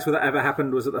place where that ever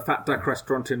happened was at the Fat Duck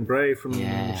restaurant in Bray from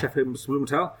Chef Holmes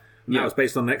Blumenthal. And that was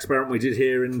based on an experiment we did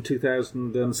here in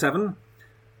 2007,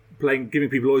 giving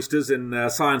people oysters in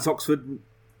Science Oxford,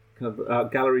 kind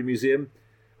of gallery museum,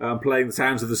 playing the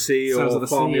sounds of the sea or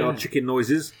farmyard chicken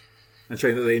noises, and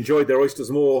showing that they enjoyed their oysters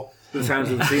more than the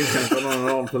sounds of the sea. And gone on and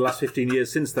on for the last 15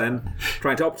 years since then,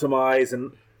 trying to optimise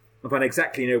and find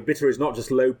exactly, bitter is not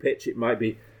just low pitch, it might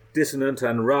be dissonant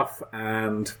and rough,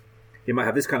 and you might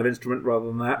have this kind of instrument rather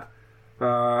than that.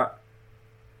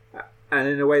 And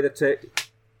in a way that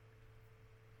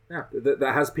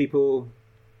has people...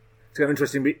 It's kind of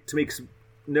interesting to me because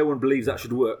no one believes that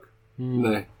should work.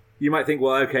 No. You might think,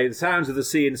 well, okay, the sounds of the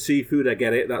sea and seafood, I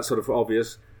get it, that's sort of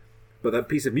obvious. But that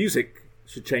piece of music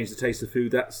should change the taste of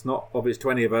food. That's not obvious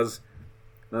to any of us.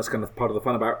 That's kind of part of the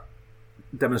fun about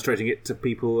demonstrating it to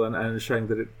people and showing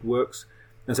that it works.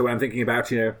 And so when I'm thinking about,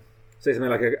 say something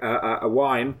like a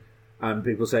wine, and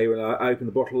people say, well, I opened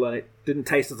the bottle and it didn't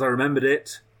taste as I remembered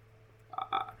it.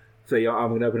 So I'm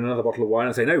going to open another bottle of wine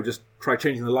and say, no, just try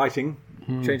changing the lighting,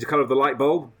 change the colour of the light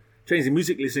bulb, change the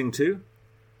music listening to.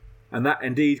 And that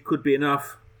indeed could be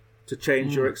enough to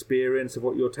change your experience of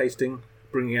what you're tasting,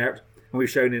 bringing out. And we've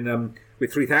shown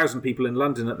with 3,000 people in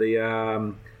London at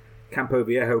the Campo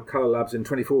Viejo Colour Labs in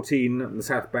 2014 in the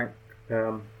South Bank,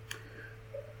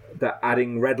 that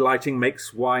adding red lighting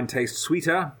makes wine taste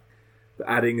sweeter.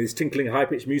 Adding this tinkling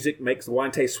high-pitched music makes the wine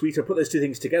taste sweeter. Put those two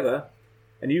things together,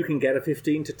 and you can get a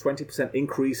 15 to 20%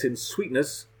 increase in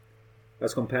sweetness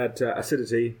as compared to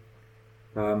acidity,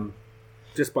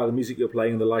 just by the music you're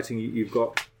playing and the lighting you've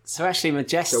got. So actually,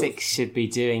 Majestic should be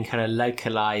doing kind of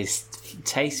localised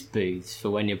taste booths for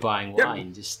when you're buying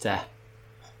wine, just to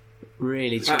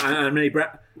really... And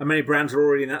many brands are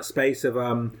already in that space of...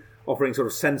 offering sort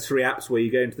of sensory apps where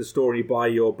you go into the store and you buy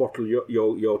your bottle,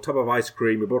 your tub of ice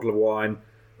cream, your bottle of wine,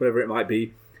 whatever it might be.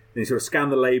 Then you sort of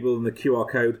scan the label and the QR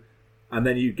code, and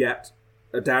then you get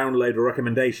a download of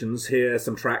recommendations. Here are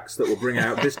some tracks that will bring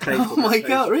out this taste. Oh my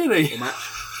God, really?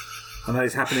 And that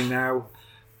is happening now.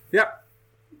 Yep.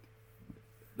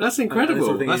 That's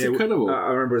incredible. That's incredible.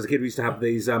 I remember as a kid we used to have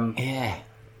these... We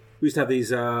used to have these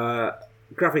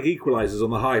graphic equalisers on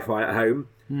the hi-fi at home.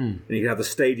 And you can have the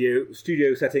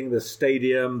studio setting, the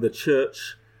stadium, the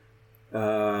church,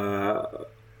 and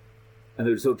it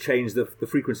would sort of change the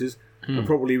frequencies. And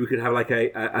probably we could have like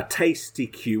a tasty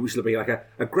cue, which will be like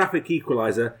a graphic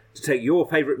equalizer to take your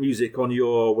favourite music on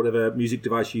your whatever music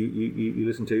device you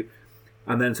listen to,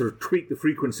 and then sort of tweak the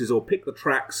frequencies or pick the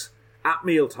tracks at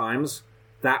meal times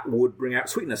that would bring out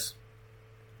sweetness.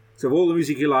 So of all the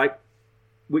music you like,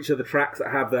 which are the tracks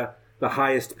that have the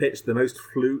highest pitch, the most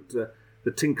flute,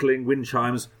 the tinkling wind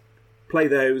chimes, play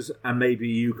those, and maybe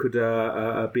you could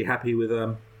be happy with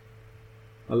a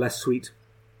less sweet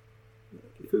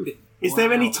food. Is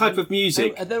there any type of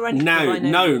music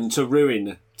known to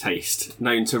ruin taste?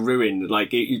 Known to ruin,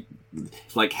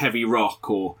 like heavy rock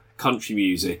or country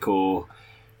music or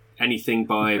anything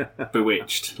by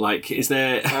Bewitched? Like, is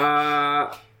there...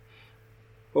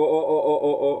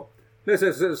 No,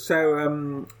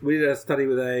 so we did a study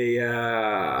with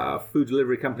a food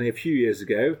delivery company a few years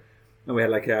ago, and we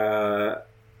had like the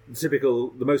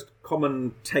most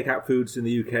common takeout foods in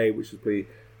the UK, which would be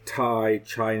Thai,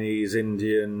 Chinese,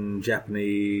 Indian,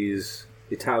 Japanese,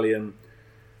 Italian,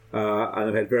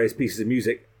 and we had various pieces of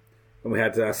music, and we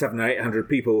had 700 or 800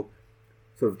 people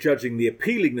sort of judging the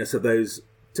appealingness of those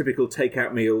typical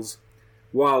takeout meals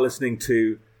while listening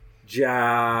to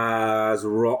jazz,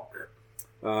 rock,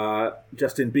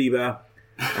 Justin Bieber,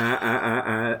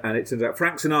 and it turns out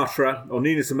Frank Sinatra or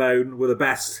Nina Simone were the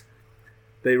best.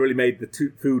 They really made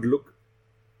the food look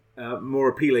more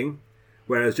appealing,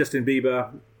 whereas Justin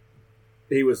Bieber,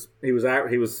 he was out.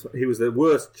 He was the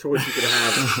worst choice you could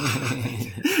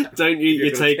have. Don't eat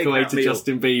your takeaway to meal.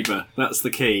 Justin Bieber. That's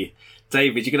the key.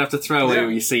 David, you're gonna have to throw away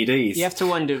all your CDs. You have to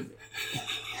wonder.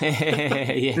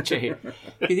 Yeah, true.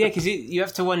 Yeah, because you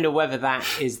have to wonder whether that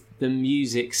is the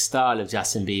music style of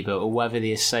Justin Bieber or whether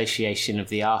the association of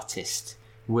the artist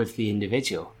with the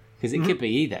individual. Because it could be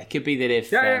either. It could be that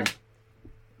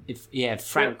if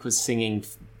Frank was singing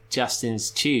Justin's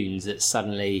tunes, that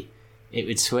suddenly it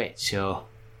would switch. Or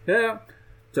so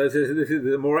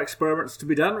there's more experiments to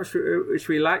be done, which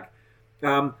we like.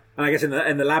 And I guess in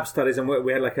the lab studies, and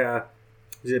we had like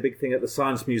there's a big thing at the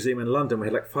Science Museum in London. We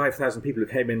had like 5,000 people who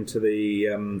came into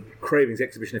the Cravings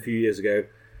exhibition a few years ago,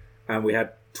 and we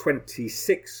had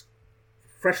 26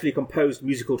 freshly composed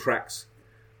musical tracks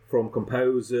from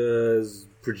composers,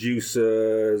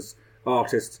 producers,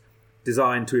 artists,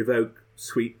 designed to evoke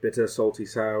sweet, bitter, salty,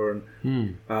 sour,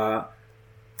 and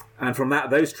from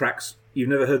those tracks, you've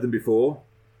never heard them before.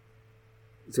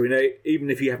 So we know even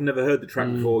if you have never heard the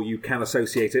track before, you can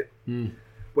associate it.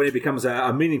 When it becomes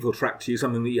a meaningful track to you,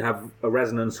 something that you have a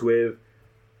resonance with,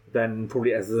 then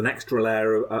probably as an extra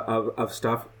layer of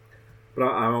stuff. But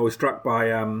I'm always struck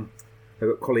by I've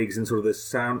got colleagues in sort of the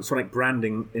sonic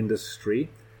branding industry,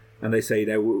 and they say,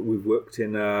 we've worked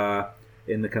in the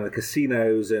kind of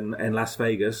casinos in Las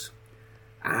Vegas,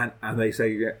 and they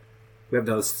say we haven't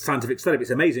done a scientific study, but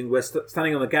it's amazing. We're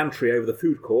standing on the gantry over the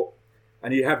food court,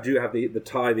 and you have the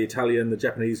Thai, the Italian, the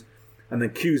Japanese, and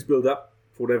then queues build up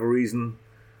for whatever reason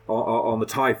on the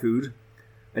Thai food,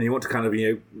 and you want to kind of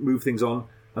move things on,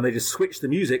 and they just switch the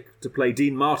music to play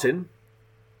Dean Martin,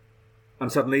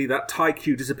 and suddenly that Thai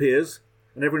queue disappears,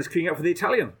 and everyone's queuing up for the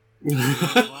Italian.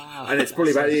 Wow. And it's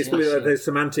probably those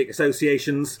semantic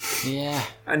associations. Yeah.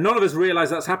 And none of us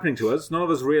realise that's happening to us. None of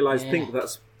us think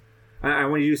that's.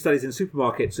 And when you do studies in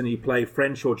supermarkets and you play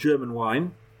French or German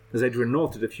wine, as Adrian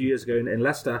North did a few years ago in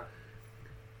Leicester,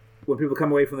 when people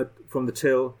come away from the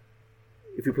till,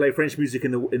 if you play French music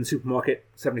in the supermarket,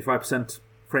 75%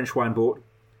 French wine bought.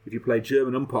 If you play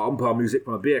German umpire music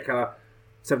from a beer cellar,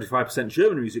 75%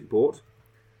 German music bought.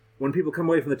 When people come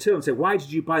away from the till and say, "Why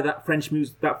did you buy that French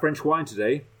wine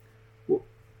today?"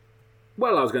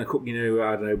 Well, I was going to cook, I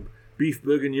don't know, beef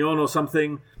bourguignon or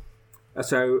something.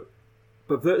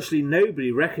 But virtually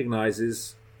nobody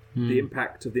recognises the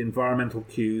impact of the environmental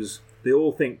cues. They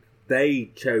all think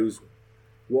they chose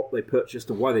what they purchased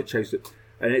and why they chose it.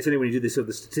 And it's only when you do this sort of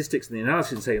the statistics and the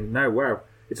analysis and say, "No, wow,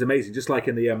 it's amazing." Just like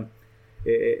in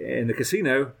the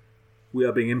casino, we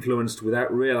are being influenced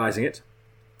without realising it.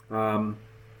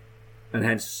 And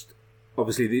hence,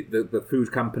 obviously, the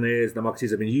food companies, the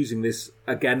marketers have been using this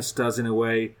against us in a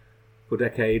way for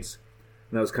decades.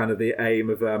 And that was kind of the aim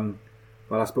of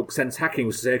my last book, Sense Hacking,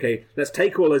 was to say, okay, let's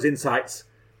take all those insights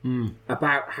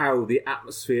about how the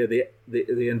atmosphere,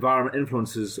 the environment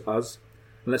influences us,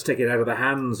 and let's take it out of the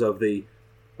hands of the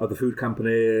food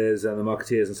companies and the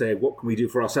marketeers and say, what can we do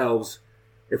for ourselves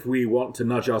if we want to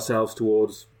nudge ourselves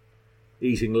towards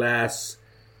eating less,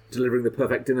 delivering the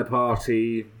perfect dinner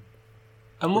party.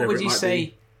 And what would you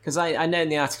say? Because I know in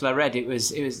the article I read, it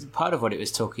was part of what it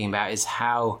was talking about is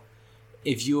how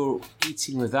if you're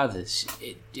eating with others,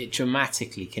 it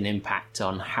dramatically can impact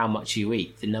on how much you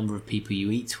eat, the number of people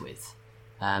you eat with,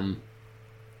 and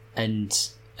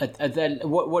then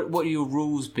what will your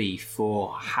rules be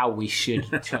for how we should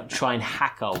try and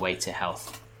hack our way to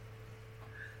health?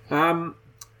 So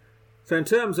in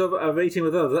terms of eating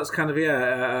with others, that's kind of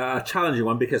a challenging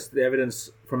one, because the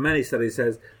evidence from many studies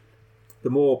says the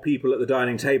more people at the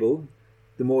dining table,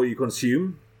 the more you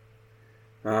consume.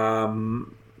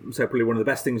 So probably one of the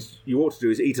best things you ought to do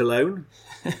is eat alone.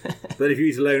 But if you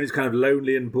eat alone, it's kind of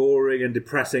lonely and boring and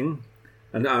depressing.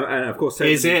 And of course, so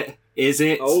is it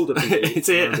older people is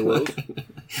around it? the world.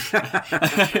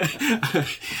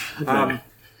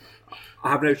 I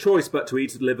have no choice but to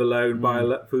live alone, buy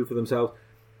food for themselves,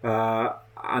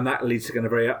 and that leads to kind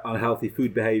of very unhealthy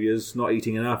food behaviours, not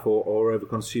eating enough or over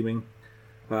consuming.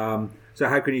 So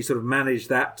how can you sort of manage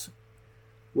that?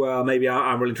 Well, maybe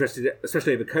I'm really interested,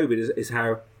 especially over COVID, is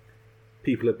how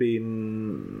people have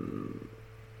been.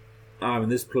 I'm in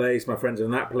this place, my friends are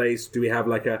in that place. Do we have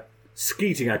like a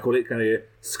skeeting, I call it, kind of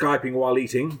Skyping while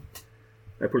eating?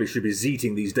 I probably should be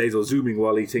zeeting these days, or zooming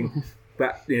while eating.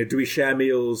 But do we share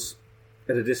meals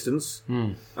at a distance?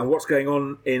 And what's going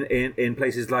on in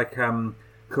places like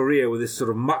Korea with this sort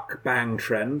of mukbang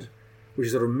trend, which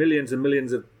is sort of millions and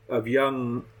millions of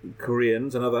young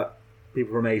Koreans and other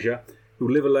people from Asia who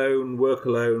live alone, work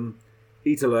alone,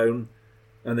 eat alone,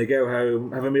 and they go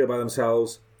home, have a meal by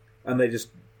themselves, and they just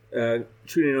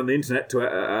tune in on the internet to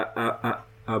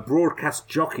a broadcast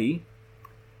jockey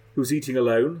who's eating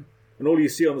alone, and all you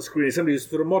see on the screen is somebody who's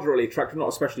sort of moderately attractive, not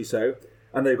especially so,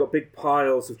 and they've got big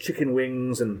piles of chicken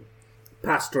wings and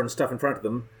pasta and stuff in front of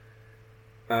them,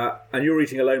 and you're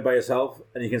eating alone by yourself,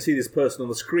 and you can see this person on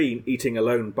the screen eating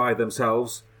alone by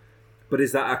themselves. But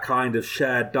is that a kind of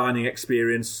shared dining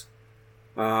experience?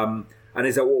 And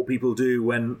is that what people do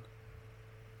when,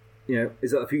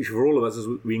 is that the future for all of us as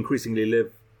we increasingly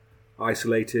live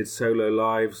isolated, solo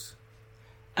lives?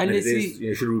 And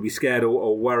should we be scared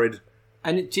or worried?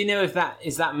 And do you know if that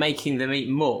is making them eat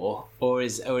more, or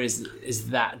is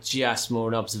that just more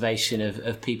an observation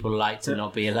of people like to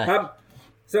not be alone?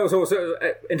 So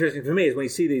interesting for me is when you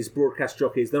see these broadcast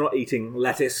jockeys, they're not eating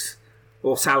lettuce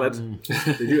or salad.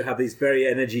 They do have these very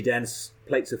energy dense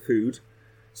plates of food.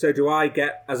 So do I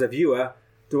get, as a viewer,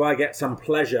 some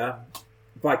pleasure,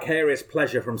 vicarious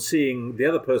pleasure from seeing the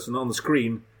other person on the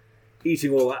screen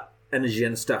eating all that energy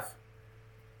and stuff?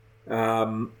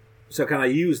 So can I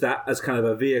use that as kind of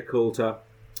a vehicle to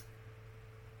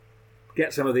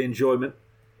get some of the enjoyment?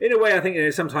 In a way, I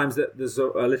think sometimes that there's a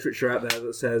literature out there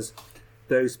that says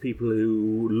those people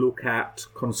who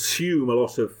consume a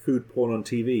lot of food porn on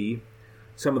TV,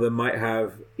 some of them might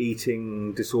have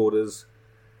eating disorders.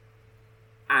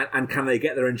 And can they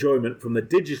get their enjoyment from the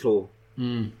digital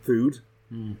food?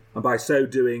 And by so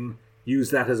doing,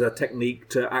 use that as a technique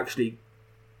to actually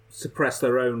suppress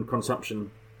their own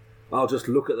consumption? I'll just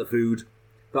look at the food,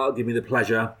 that'll give me the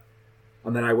pleasure,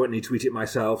 and then I won't need to eat it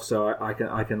myself, so I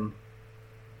can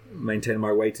maintain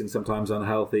my weight in sometimes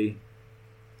unhealthy.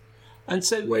 And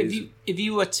so ways. if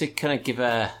you were to kind of give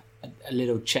a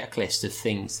little checklist of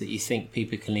things that you think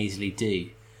people can easily do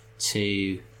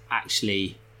to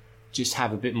actually just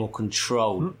have a bit more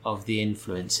control of the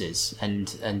influences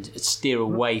and steer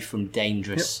away from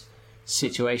dangerous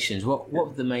situations, what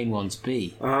would the main ones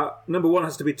be? Number one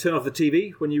has to be turn off the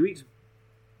TV when you eat.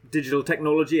 Digital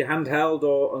technology, handheld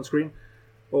or on screen.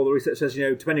 All the research says,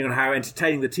 depending on how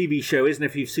entertaining the TV show is, and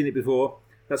if you've seen it before,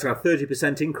 that's like a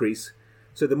 30% increase.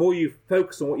 So the more you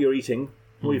focus on what you're eating,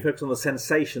 the more you focus on the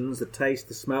sensations, the taste,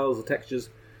 the smells, the textures,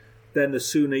 then the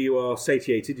sooner you are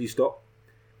satiated, you stop.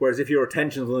 Whereas if your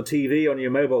attention's on the TV, on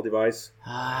your mobile device,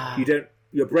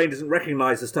 your brain doesn't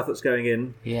recognise the stuff that's going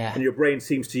in, and your brain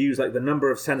seems to use like the number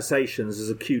of sensations as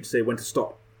a cue to say when to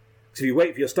stop. So if you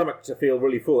wait for your stomach to feel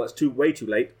really full, that's way too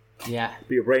late. Yeah.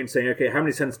 But your brain's saying, okay, how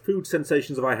many food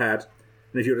sensations have I had?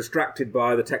 And if you're distracted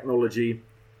by the technology,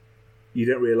 you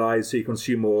don't realise, so you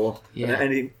consume more. Yeah. And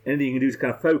anything you can do to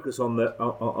kind of focus on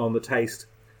the taste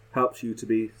helps you to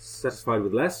be satisfied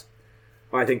with less.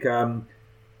 I think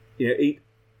eat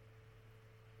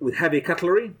with heavy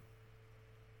cutlery.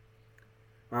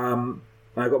 I've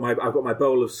got my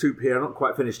bowl of soup here. I'm not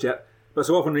quite finished yet. But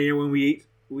so often, when we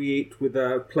eat with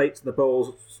the plates and the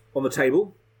bowls on the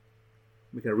table.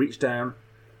 We can reach down,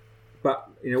 but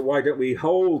why don't we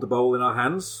hold the bowl in our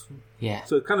hands? Yeah.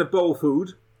 So kind of bowl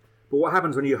food. But what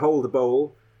happens when you hold the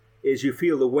bowl is you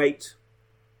feel the weight,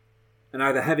 and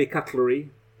either heavy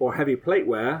cutlery or heavy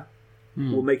plateware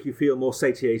will make you feel more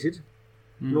satiated.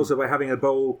 And also by having a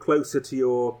bowl closer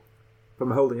to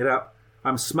from holding it up,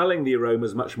 I'm smelling the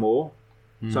aromas much more,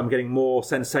 so I'm getting more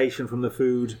sensation from the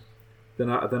food than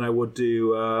I would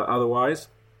do otherwise.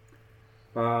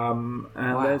 Then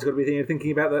it's got to be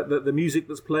thinking about the music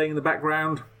that's playing in the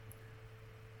background.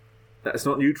 It's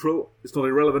not neutral. It's not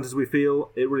irrelevant as we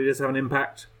feel. It really does have an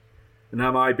impact. And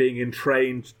am I being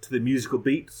entrained to the musical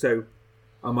beat? So,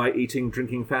 am I eating,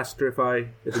 drinking faster if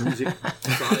the music is a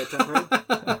higher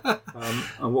tempo?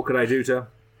 And what could I do to?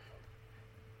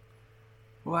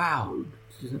 Wow.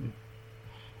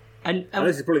 And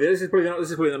this is probably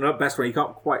the best one. You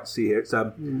can't quite see here. It's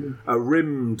a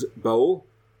rimmed bowl,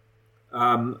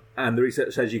 and the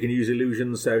research says you can use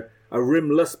illusions. So a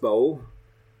rimless bowl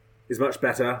is much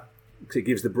better because it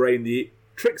gives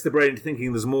tricks the brain into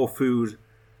thinking there's more food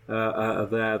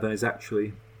there than is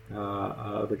actually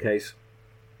the case.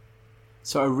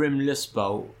 So a rimless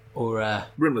bowl or a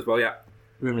rimless bowl, yeah.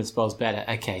 Rimless bowl's better.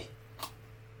 Okay.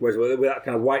 Whereas with that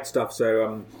kind of white stuff,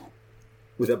 so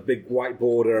with a big white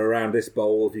border around this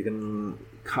bowl, if you can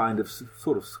kind of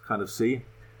see,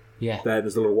 then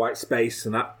there's a little white space,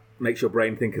 and that makes your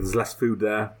brain think there's less food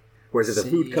there. Whereas if the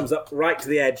food comes up right to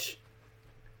the edge,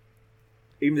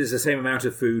 even if it's the same amount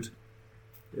of food,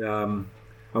 and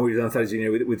we've done studies,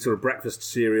 with sort of breakfast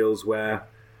cereals, where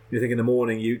you think in the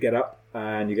morning you get up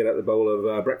and you get out the bowl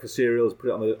of breakfast cereals, put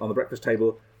it on the breakfast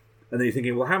table, and then you're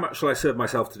thinking, well, how much shall I serve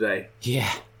myself today?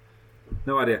 Yeah.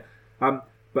 No idea.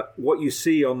 But what you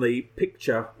see on the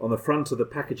picture on the front of the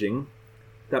packaging,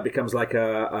 that becomes like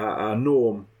a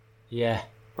norm. Yeah.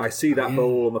 I see that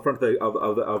bowl on the front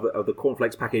of the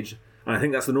cornflakes package, and I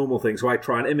think that's the normal thing. So I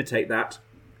try and imitate that.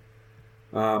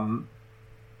 And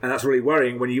that's really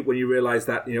worrying when you realise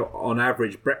that on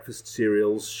average breakfast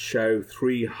cereals show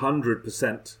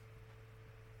 300%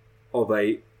 of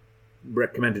a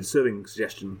recommended serving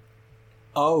suggestion.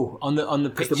 Oh, on the picture.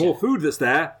 Because the more food that's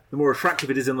there, the more attractive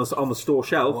it is on the store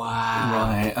shelf. Wow.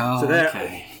 Right. Oh, so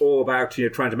they're all about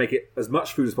trying to make it as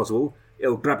much food as possible.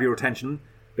 It'll grab your attention,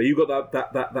 but you've got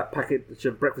that packet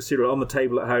of breakfast cereal on the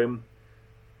table at home,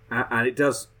 and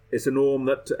it's a norm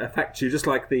that affects you, just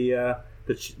like the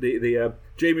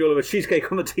Jamie Oliver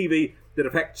cheesecake on the TV that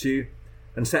affects you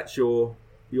and sets your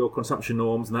consumption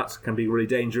norms, and that can be really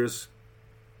dangerous.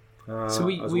 So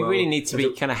we really need to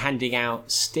be kind of handing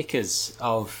out stickers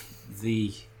of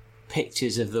the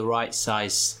pictures of the right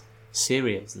size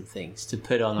cereals and things to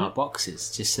put on our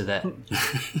boxes, just so that.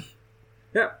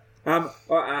 Yeah.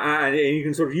 And you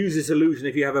can sort of use this illusion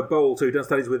if you have a bowl. So we've done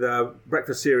studies with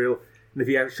breakfast cereal, and if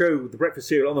you show the breakfast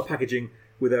cereal on the packaging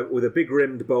with a big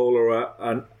rimmed bowl or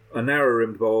a narrow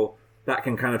rimmed bowl, that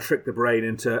can kind of trick the brain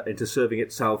into serving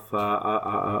itself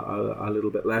a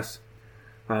little bit less.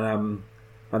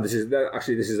 And this is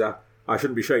I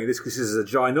shouldn't be showing you this because this is a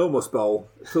ginormous bowl.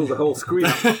 It fills the whole screen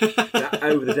up.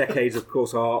 Over the decades, of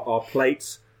course, our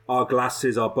plates, our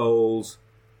glasses, our bowls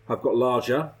have got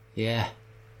larger. Yeah.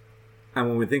 And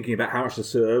when we're thinking about how much to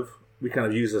serve, we kind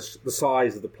of use the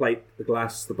size of the plate, the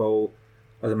glass, the bowl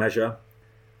as a measure.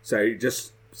 So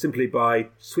just simply by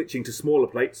switching to smaller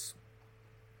plates,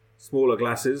 smaller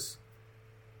glasses,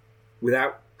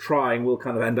 without trying, we'll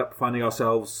kind of end up finding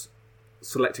ourselves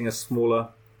selecting a smaller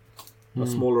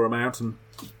amount. And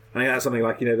I think that's something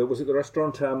like, was it the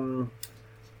restaurant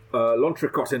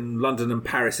L'Entrecôte in London and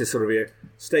Paris, this sort of a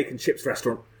steak and chips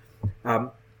restaurant.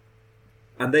 And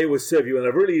they always serve you in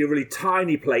a really, really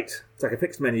tiny plate. It's like a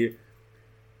fixed menu.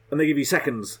 And they give you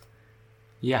seconds.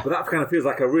 Yeah. But that kind of feels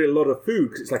like a real lot of food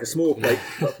because it's like a small plate,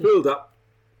 but filled up.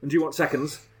 And do you want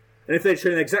seconds? And if they'd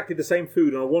shown exactly the same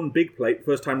food on a one big plate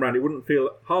first time round, it wouldn't feel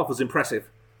half as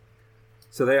impressive.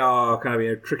 So they are kind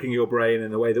of tricking your brain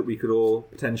in a way that we could all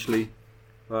potentially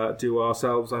do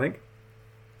ourselves, I think.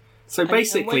 So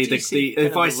basically, the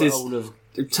advice is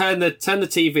turn the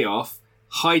TV off,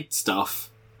 hide stuff,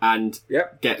 and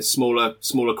get smaller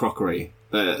crockery.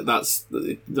 That's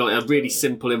a really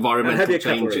simple environmental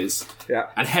changes. Yeah,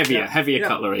 and heavier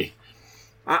cutlery.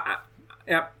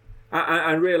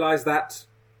 And realise that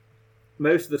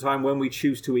most of the time when we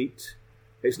choose to eat,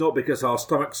 it's not because our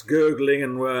stomach's gurgling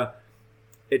and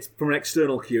it's from an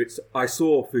external cue. It's I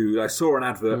saw food, I saw an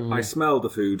advert, I smelled the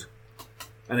food,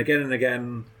 and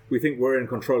again we think we're in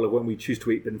control of when we choose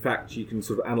to eat, but in fact you can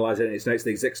sort of analyse it and it's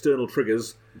these external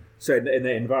triggers. So in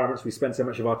the environments we spend so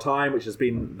much of our time, which has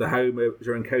been the home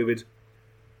during COVID,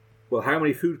 well, how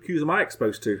many food cues am I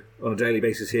exposed to on a daily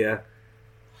basis here?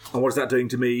 And what is that doing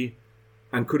to me?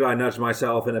 And could I nudge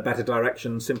myself in a better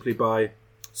direction simply by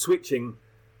switching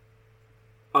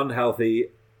unhealthy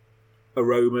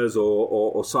aromas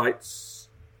or sights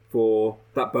for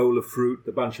that bowl of fruit,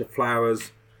 the bunch of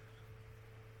flowers?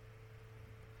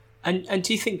 And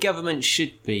do you think government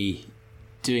should be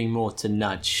doing more to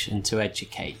nudge and to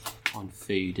educate on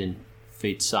food and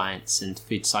food science and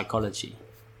food psychology?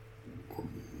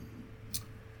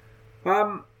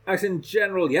 As in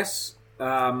general, yes.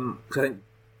 Because I think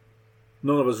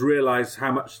none of us realise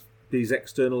how much these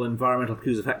external environmental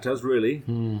cues affect us, really.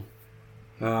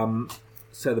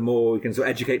 So the more we can sort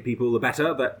of educate people, the better.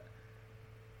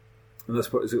 And that's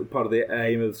part of the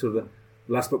aim of sort of the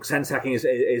last book. Sense hacking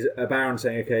is about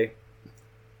saying, okay,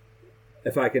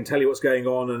 if I can tell you what's going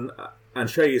on and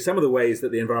show you some of the ways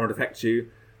that the environment affects you,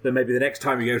 then maybe the next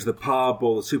time you go to the pub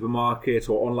or the supermarket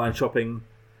or online shopping,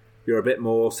 you're a bit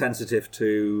more sensitive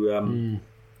to,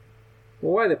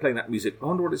 well, why are they playing that music? I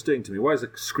wonder what it's doing to me. Why is the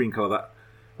screen colour that?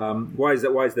 Why is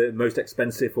the most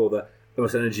expensive or the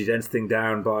most energy dense thing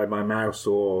down by my mouse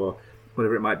or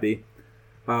whatever it might be?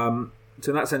 So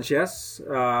in that sense, yes.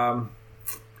 But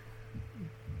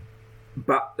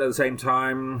at the same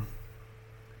time,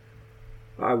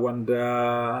 I wonder,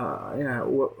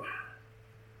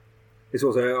 it's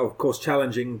also, of course,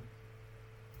 challenging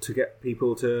to get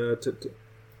people to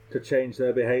change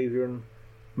their behaviour. And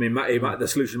I mean, the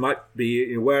solution might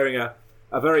be wearing a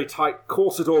very tight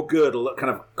corset or girdle that kind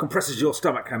of compresses your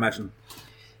stomach, I imagine.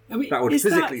 I mean, that would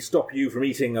physically stop you from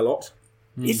eating a lot.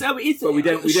 But we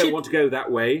don't want to go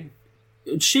that way.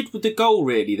 Should the goal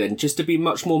really then just to be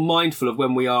much more mindful of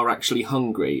when we are actually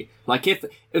hungry? Like if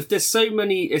there's so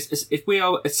many, if we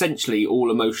are essentially all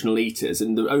emotional eaters,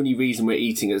 and the only reason we're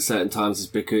eating at certain times is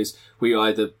because we are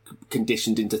either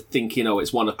conditioned into thinking, oh,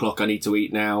 it's 1 o'clock, I need to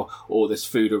eat now, or there's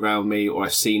food around me, or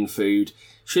I've seen food.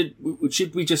 Should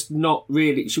we just not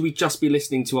really? Should we just be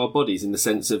listening to our bodies in the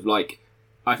sense of like,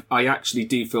 I actually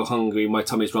do feel hungry, my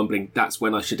tummy's rumbling. That's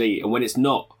when I should eat, and when it's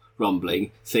not rumbling,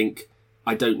 think,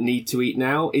 I don't need to eat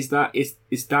now. Is that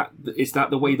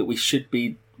the way that we should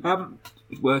be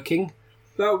working?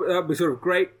 That would be sort of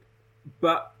great,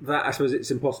 but that I suppose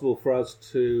it's impossible for us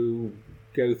to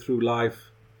go through life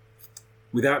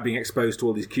without being exposed to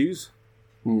all these cues.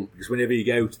 Because whenever you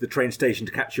go to the train station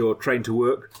to catch your train to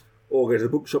work, or go to the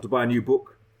bookshop to buy a new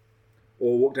book,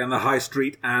 or walk down the high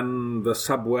street and the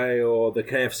Subway or the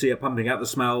KFC are pumping out the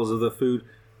smells of the food,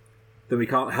 then we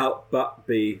can't help but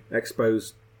be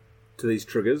exposed to these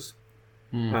triggers.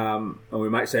 And we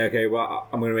might say, okay, well,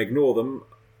 I'm going to ignore them,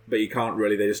 but you can't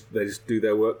really. They just do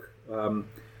their work.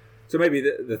 So maybe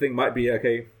the thing might be,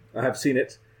 okay, I have seen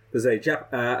it. There's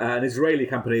an Israeli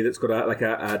company that's got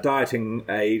a dieting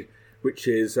aid, which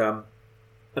is a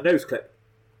nose clip.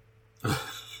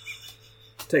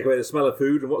 Take away the smell of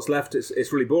food, and what's left,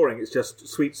 it's really boring. It's just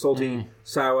sweet, salty,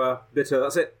 sour, bitter.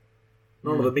 That's it.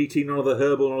 None of the meaty, none of the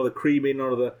herbal, none of the creamy,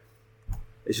 none of the...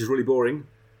 It's just really boring.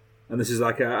 And this is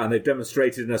and they've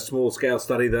demonstrated in a small-scale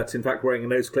study that, in fact, wearing a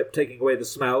nose clip, taking away the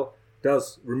smell,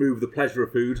 does remove the pleasure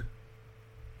of food.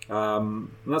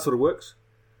 And that sort of works.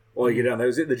 Or you go down there,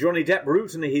 is it the Johnny Depp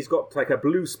route? And he's got like a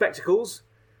blue spectacles.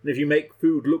 And if you make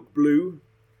food look blue,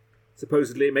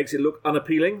 supposedly it makes it look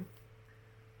unappealing.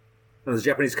 And there's a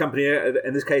Japanese company,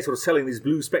 in this case, sort of selling these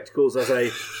blue spectacles as a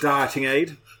dieting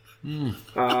aid.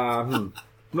 I'm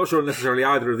not sure necessarily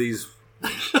either of these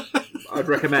I'd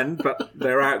recommend, but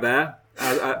they're out there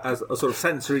as sort of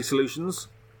sensory solutions.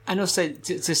 And also,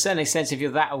 to a certain extent, if you're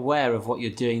that aware of what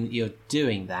you're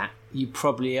doing that, you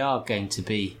probably are going to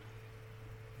be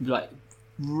like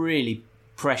really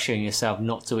pressuring yourself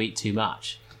not to eat too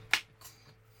much.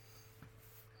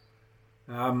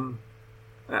 And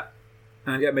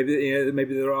yeah,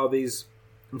 maybe there are these.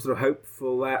 I'm sort of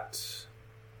hopeful that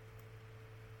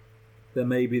there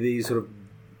may be these sort of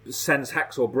sense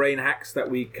hacks or brain hacks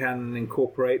that we can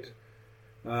incorporate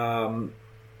that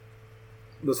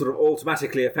sort of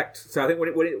automatically affect. So I think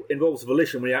when it involves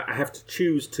volition, when I have to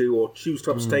choose to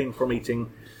abstain from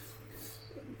eating,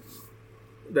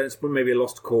 then it's maybe a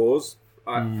lost cause.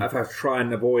 I have to try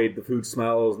and avoid the food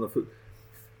smells and the food.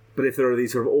 But if there are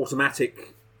these sort of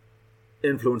automatic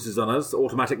influences on us,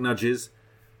 automatic nudges,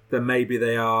 then maybe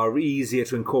they are easier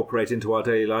to incorporate into our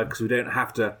daily life because we don't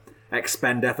have to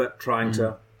expend effort trying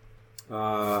to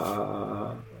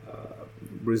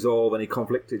resolve any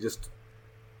conflict. It just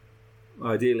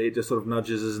ideally it just sort of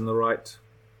nudges us in the right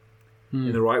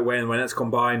way, and when it's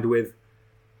combined with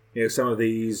some of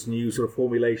these new sort of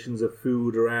formulations of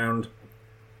food around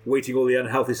waiting all the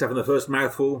unhealthy stuff in the first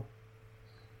mouthful.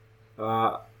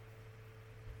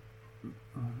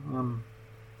 I'm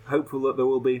hopeful that there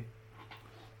will be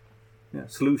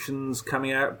solutions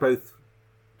coming out, both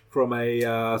from a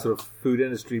sort of food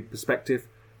industry perspective,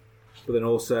 but then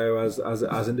also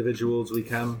as individuals, we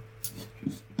can.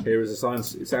 Here is a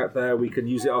science; it's out there. We can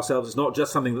use it ourselves. It's not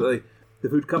just something that the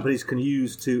food companies can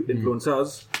use to influence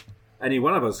us. Any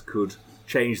one of us could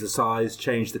change the size,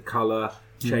 change the colour,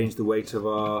 change the weight of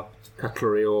our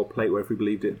cutlery or plateware if we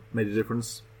believed it made a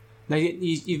difference. Now,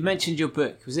 you've mentioned your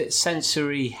book. Was it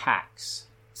Sensory Hacks?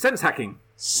 Sense hacking.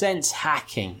 Sense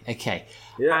hacking. Okay.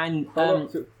 Yeah. And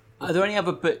Are there any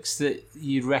other books that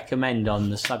you'd recommend on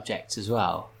the subject as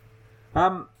well?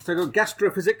 So I got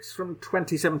Gastrophysics from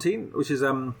 2017, which is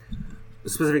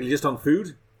specifically just on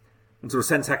food, and sort of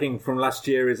sense hacking from last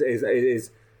year is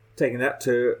taking that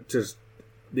to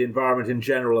the environment in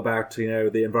general, about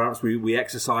the environments we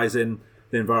exercise in,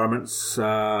 the environments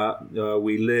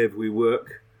we live, we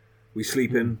work, we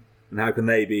sleep in, and how can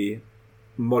they be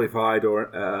modified or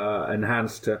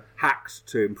enhanced, hacked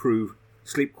to improve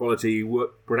sleep quality,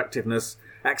 work productiveness,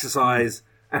 exercise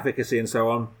efficacy, and so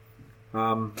on.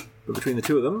 But between the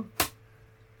two of them,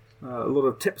 a lot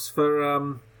of tips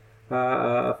for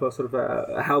sort of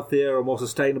a healthier or more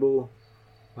sustainable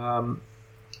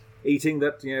eating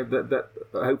that that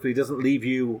hopefully doesn't leave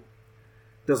you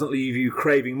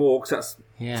craving more, because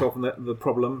that's often the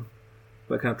problem.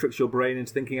 That kind of tricks your brain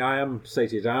into thinking, I am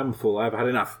satiated, I am full, I've had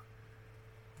enough.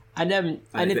 And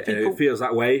if it feels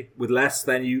that way with less,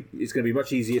 then it's going to be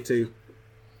much easier to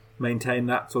maintain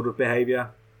that sort of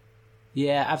behaviour.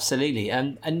 Yeah, absolutely.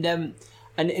 And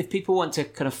if people want to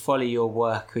kind of follow your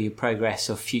work or your progress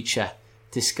or future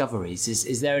discoveries,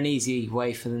 is there an easy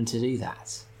way for them to do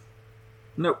that?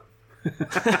 No.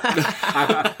 I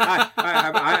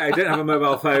don't have a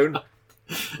mobile phone,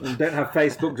 don't have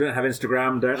Facebook, don't have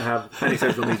Instagram, don't have any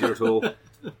social media at all.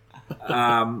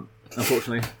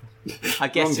 Unfortunately. I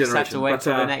guess you just have to wait for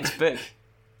the next book.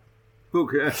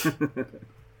 But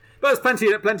there's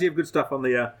plenty of good stuff on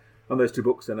those two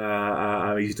books, and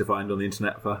are easy to find on the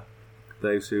internet for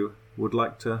those who would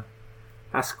like to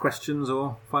ask questions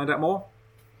or find out more.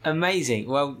 Amazing.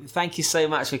 Well, thank you so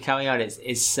much for coming on.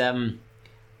 It's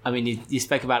I mean, you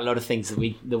spoke about a lot of things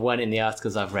that weren't in the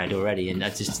articles I've read already, and I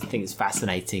just think it's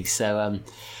fascinating. So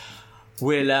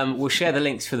we'll share the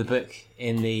links for the book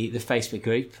in the Facebook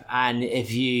group, and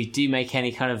if you do make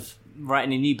any kind of write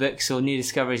any new books or new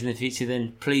discoveries in the future,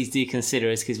 then please do consider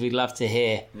us, because we'd love to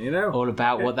hear all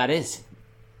about what that is.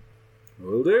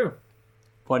 Will do.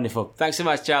 Wonderful. Thanks so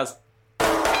much, Charles.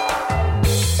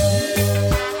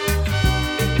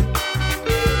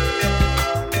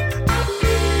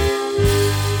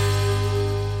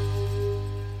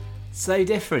 So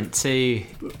different to...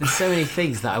 There's so many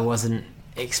things that I wasn't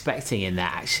expecting in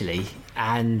that, actually.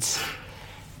 And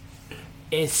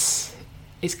it's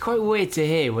quite weird to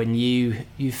hear when you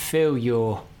feel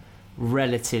you're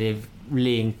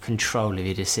relatively in control of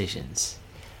your decisions.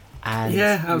 And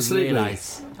yeah, absolutely.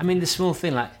 Realise, I mean, the small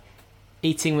thing, like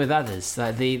eating with others,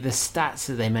 like the stats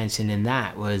that they mentioned in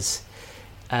that was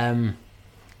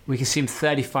we consume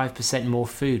 35% more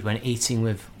food when eating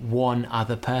with one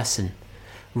other person,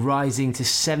 rising to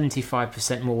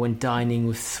 75% more when dining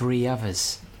with three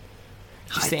others.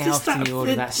 Just think how often you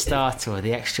order that starter or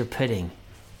the extra pudding.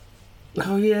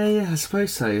 Oh yeah, I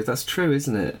suppose so. That's true,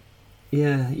 isn't it?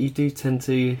 Yeah, you do tend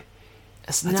to...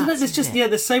 That's I nuts, don't know, there's just,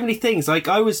 there's so many things. Like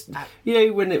I was,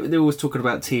 when they were always talking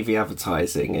about TV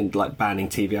advertising and like banning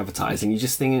TV advertising, you're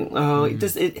just thinking,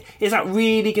 is that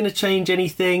really going to change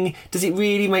anything? Does it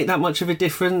really make that much of a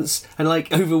difference? And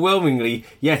like overwhelmingly,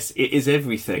 yes, it is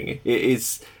everything. It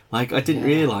is like, I didn't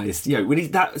realise,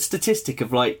 when that statistic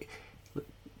of like,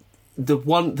 the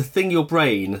thing your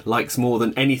brain likes more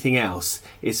than anything else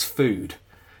is food.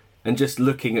 And just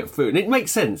looking at food. And it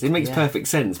makes sense. It makes perfect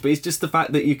sense. But it's just the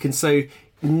fact that you can so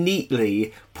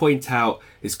neatly point out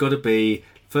it's got to be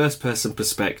first-person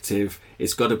perspective,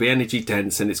 it's got to be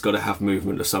energy-dense, and it's got to have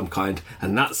movement of some kind.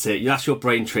 And that's it. That's your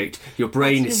brain tricked. Your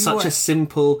brain is such a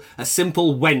simple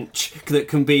wench that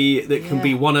can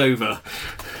be won over.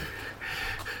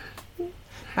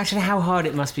 Imagine how hard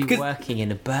it must be working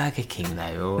in a Burger King,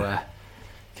 though, or...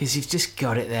 Because you've just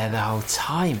got it there the whole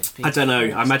time. I don't know.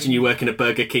 I imagine you work in a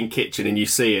Burger King kitchen and you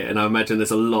see it, and I imagine there's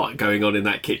a lot going on in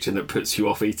that kitchen that puts you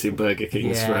off eating Burger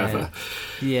Kings forever.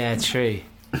 Yeah, true.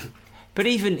 But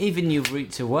even your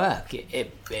route to work,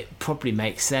 it probably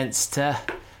makes sense to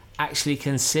actually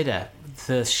consider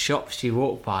the shops you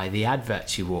walk by, the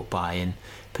adverts you walk by, and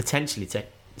potentially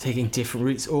taking different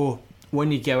routes. Or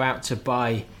when you go out to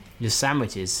buy your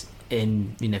sandwiches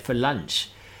for lunch,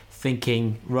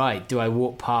 thinking, right, do I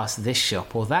walk past this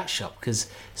shop or that shop? Because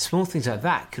small things like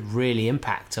that could really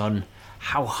impact on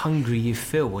how hungry you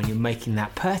feel when you're making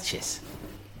that purchase.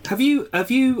 Have you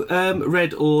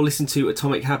read or listened to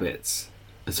Atomic Habits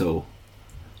at all?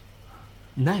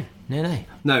 No.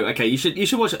 No, okay, you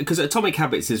should watch it, because Atomic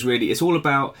Habits is really, it's all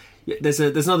about... There's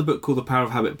another book called The Power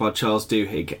of Habit by Charles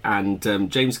Duhigg, and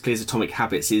James Clear's Atomic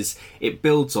Habits it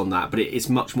builds on that, but it is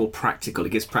much more practical. It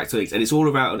gives practical things, and it's all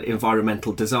about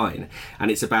environmental design,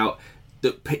 and it's about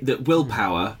that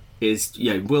willpower is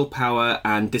willpower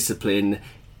and discipline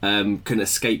can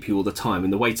escape you all the time,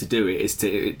 and the way to do it is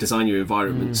to design your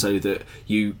environment so that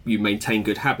you maintain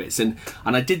good habits. And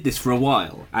I did this for a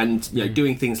while, and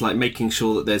doing things like making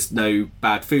sure that there's no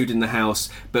bad food in the house,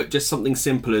 but just something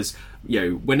simple as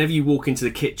whenever you walk into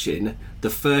the kitchen, the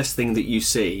first thing that you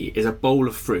see is a bowl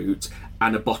of fruit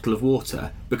and a bottle of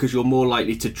water, because you're more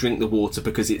likely to drink the water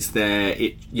because it's there.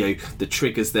 The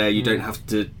trigger's there. You don't have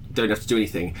to do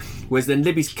anything. Whereas then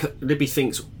Libby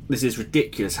thinks this is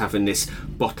ridiculous, having this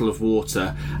bottle of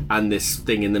water and this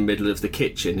thing in the middle of the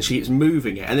kitchen. She keeps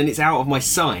moving it, and then it's out of my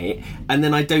sight, and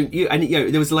then I don't.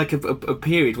 There was like a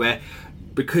period where,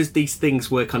 because these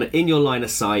things were kind of in your line of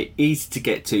sight, easy to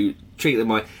get to, treat them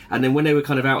right, and then when they were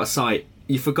kind of out of sight,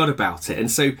 you forgot about it.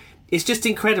 And so it's just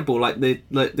incredible, like the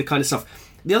kind of stuff.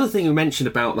 The other thing we mentioned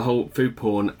about the whole food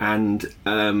porn and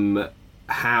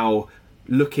how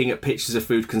looking at pictures of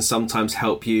food can sometimes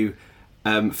help you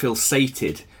feel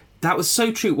sated. That was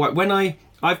so true. When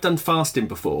I've done fasting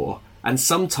before, and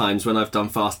sometimes when I've done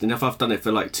fasting, if I've done it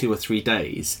for like 2 or 3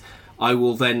 days, I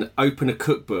will then open a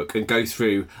cookbook and go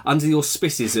through under the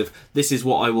auspices of this is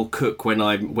what I will cook when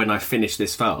I finish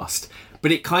this fast.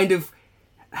 But it kind of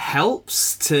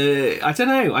helps to, I don't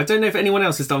know if anyone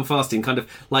else has done fasting, kind of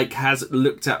like has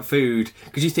looked at food,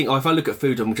 because you think, if I look at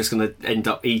food I'm just going to end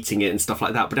up eating it and stuff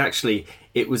like that, but actually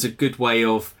it was a good way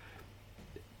of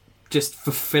just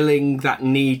fulfilling that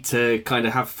need to kind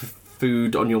of have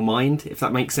food on your mind, if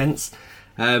that makes sense.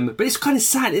 But it's kind of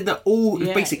sad that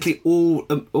basically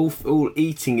all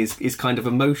eating is kind of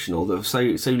emotional, that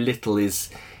so little is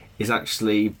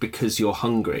actually because you're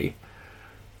hungry.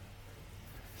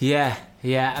 Yeah,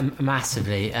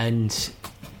 massively. And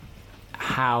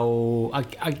how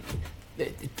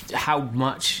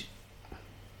much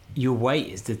your weight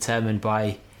is determined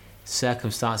by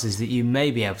circumstances that you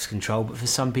may be able to control, but for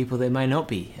some people they may not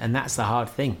be, and that's the hard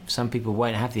thing. Some people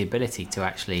won't have the ability to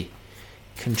actually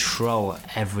control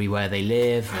everywhere they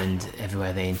live and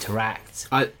everywhere they interact.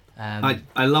 I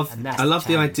love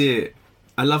the idea.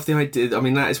 I love the idea. I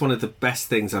mean, that is one of the best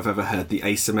things I've ever heard, the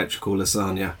asymmetrical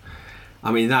lasagna.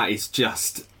 I mean, that is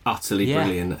just utterly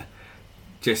brilliant.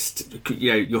 Just,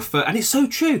 your first, and it's so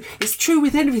true. It's true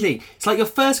with everything. It's like your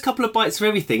first couple of bites of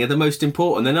everything are the most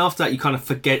important. Then after that, you kind of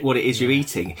forget what it is you're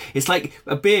eating. It's like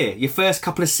a beer. Your first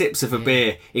couple of sips of a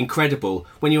beer, incredible.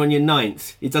 When you're on your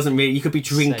 9th, it doesn't really. You could be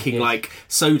drinking like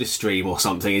Soda Stream or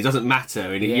something. It doesn't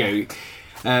matter.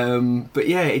 And but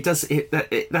yeah, it does.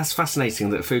 That's fascinating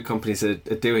that food companies are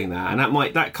doing that,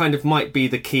 and that kind of might be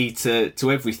the key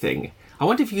to everything. I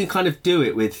wonder if you can kind of do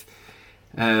it with.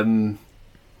 I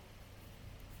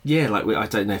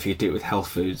don't know if you could do it with health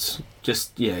foods.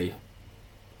 Just dip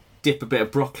a bit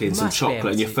of broccoli in some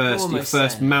chocolate, and your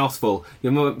first mouthful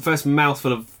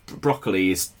of broccoli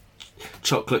is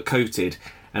chocolate coated,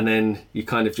 and then you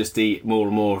kind of just eat more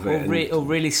and more of it. Or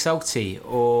really salty,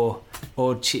 or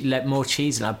let more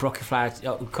cheese, like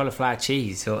cauliflower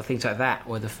cheese, or things like that.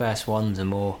 Were the first ones, and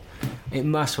more. It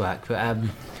must work, but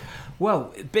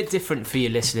well, a bit different for your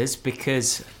listeners,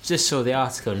 because just saw the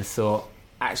article and thought,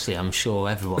 actually, I'm sure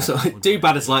everyone... So,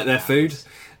 do-badders like their food.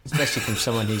 Especially from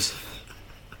someone who's...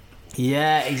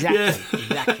 Yeah,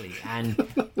 exactly. And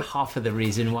half of the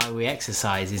reason why we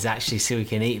exercise is actually so we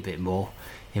can eat a bit more.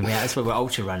 That's why we're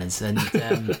ultra runners. And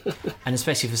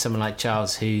especially for someone like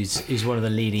Charles, who's one of the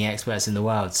leading experts in the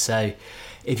world. So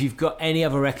if you've got any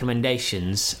other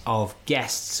recommendations of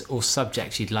guests or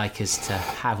subjects you'd like us to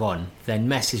have on, then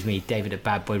message me,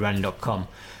 david@badboyrunning.com.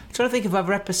 I'm trying to think of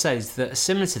other episodes that are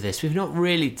similar to this. We've not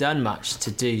really done much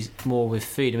to do more with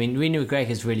food. I mean, we knew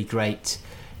Greg is really great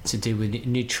to do with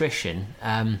nutrition,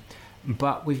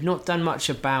 but we've not done much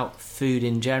about food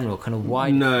in general. Kind of why?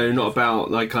 No, not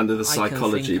about like kind of the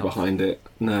psychology behind it.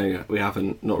 No, we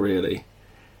haven't. Not really.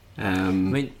 I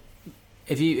mean,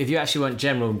 if you actually want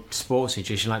general sports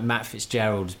nutrition, like Matt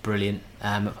Fitzgerald's brilliant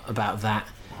about that,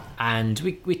 and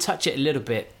we touch it a little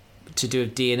bit to do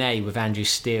with DNA with Andrew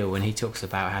Steele, when he talks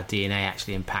about how DNA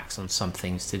actually impacts on some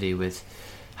things to do with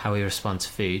how we respond to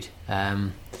food,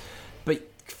 but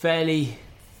fairly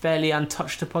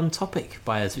untouched upon topic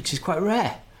by us, which is quite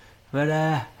rare. But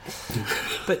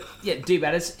yeah,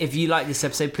 do-badders, if you like this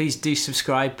episode, please do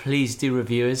subscribe, please do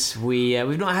review us.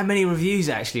 We've not had many reviews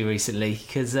actually recently,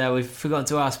 because we've forgotten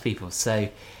to ask people, so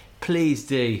please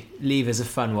do leave us a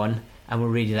fun one and we'll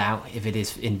read it out if it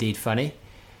is indeed funny.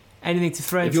 Anything to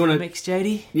throw into the mix,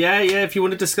 Jody? Yeah, if you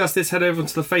want to discuss this, head over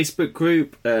onto the Facebook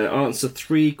group, answer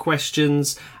 3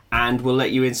 questions, and we'll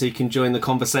let you in so you can join the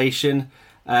conversation.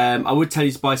 I would tell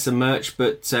you to buy some merch,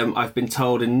 but I've been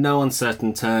told in no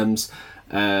uncertain terms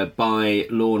by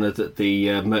Lorna that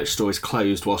the merch store is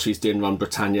closed while she's doing Run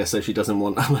Britannia, so she doesn't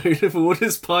want a load of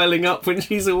orders piling up when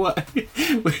she's away.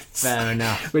 Fair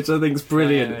enough. Which I think is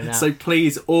brilliant. So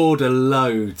please order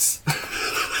loads.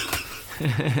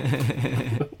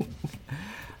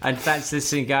 And thanks for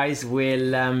listening, guys.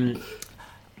 We'll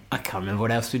I can't remember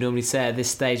what else we normally say at this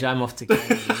stage. I'm off to get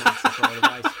a massive bowl of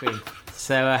ice cream.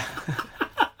 So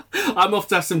I'm off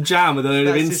to have some jam with a load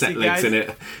of insect legs in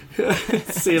it.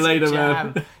 See you later,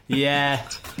 man. Yeah,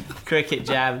 cricket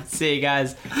jam. See you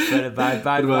guys. Bye bye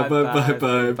bye bye bye bye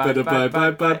bye bye bye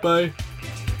bye bye bye.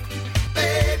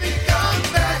 Baby, come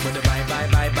back. Bye bye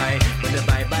bye bye.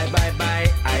 Bye bye bye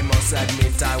bye. I must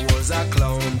admit I was a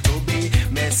clown to be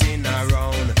messing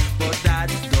around, but that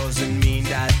doesn't mean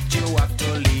that you have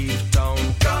to leave town.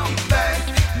 Come back.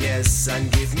 Yes,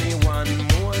 and give me one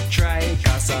more try,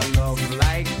 'cause a love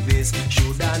like this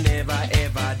should I never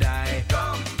ever die.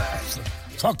 Come back.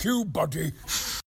 Fuck you, buddy.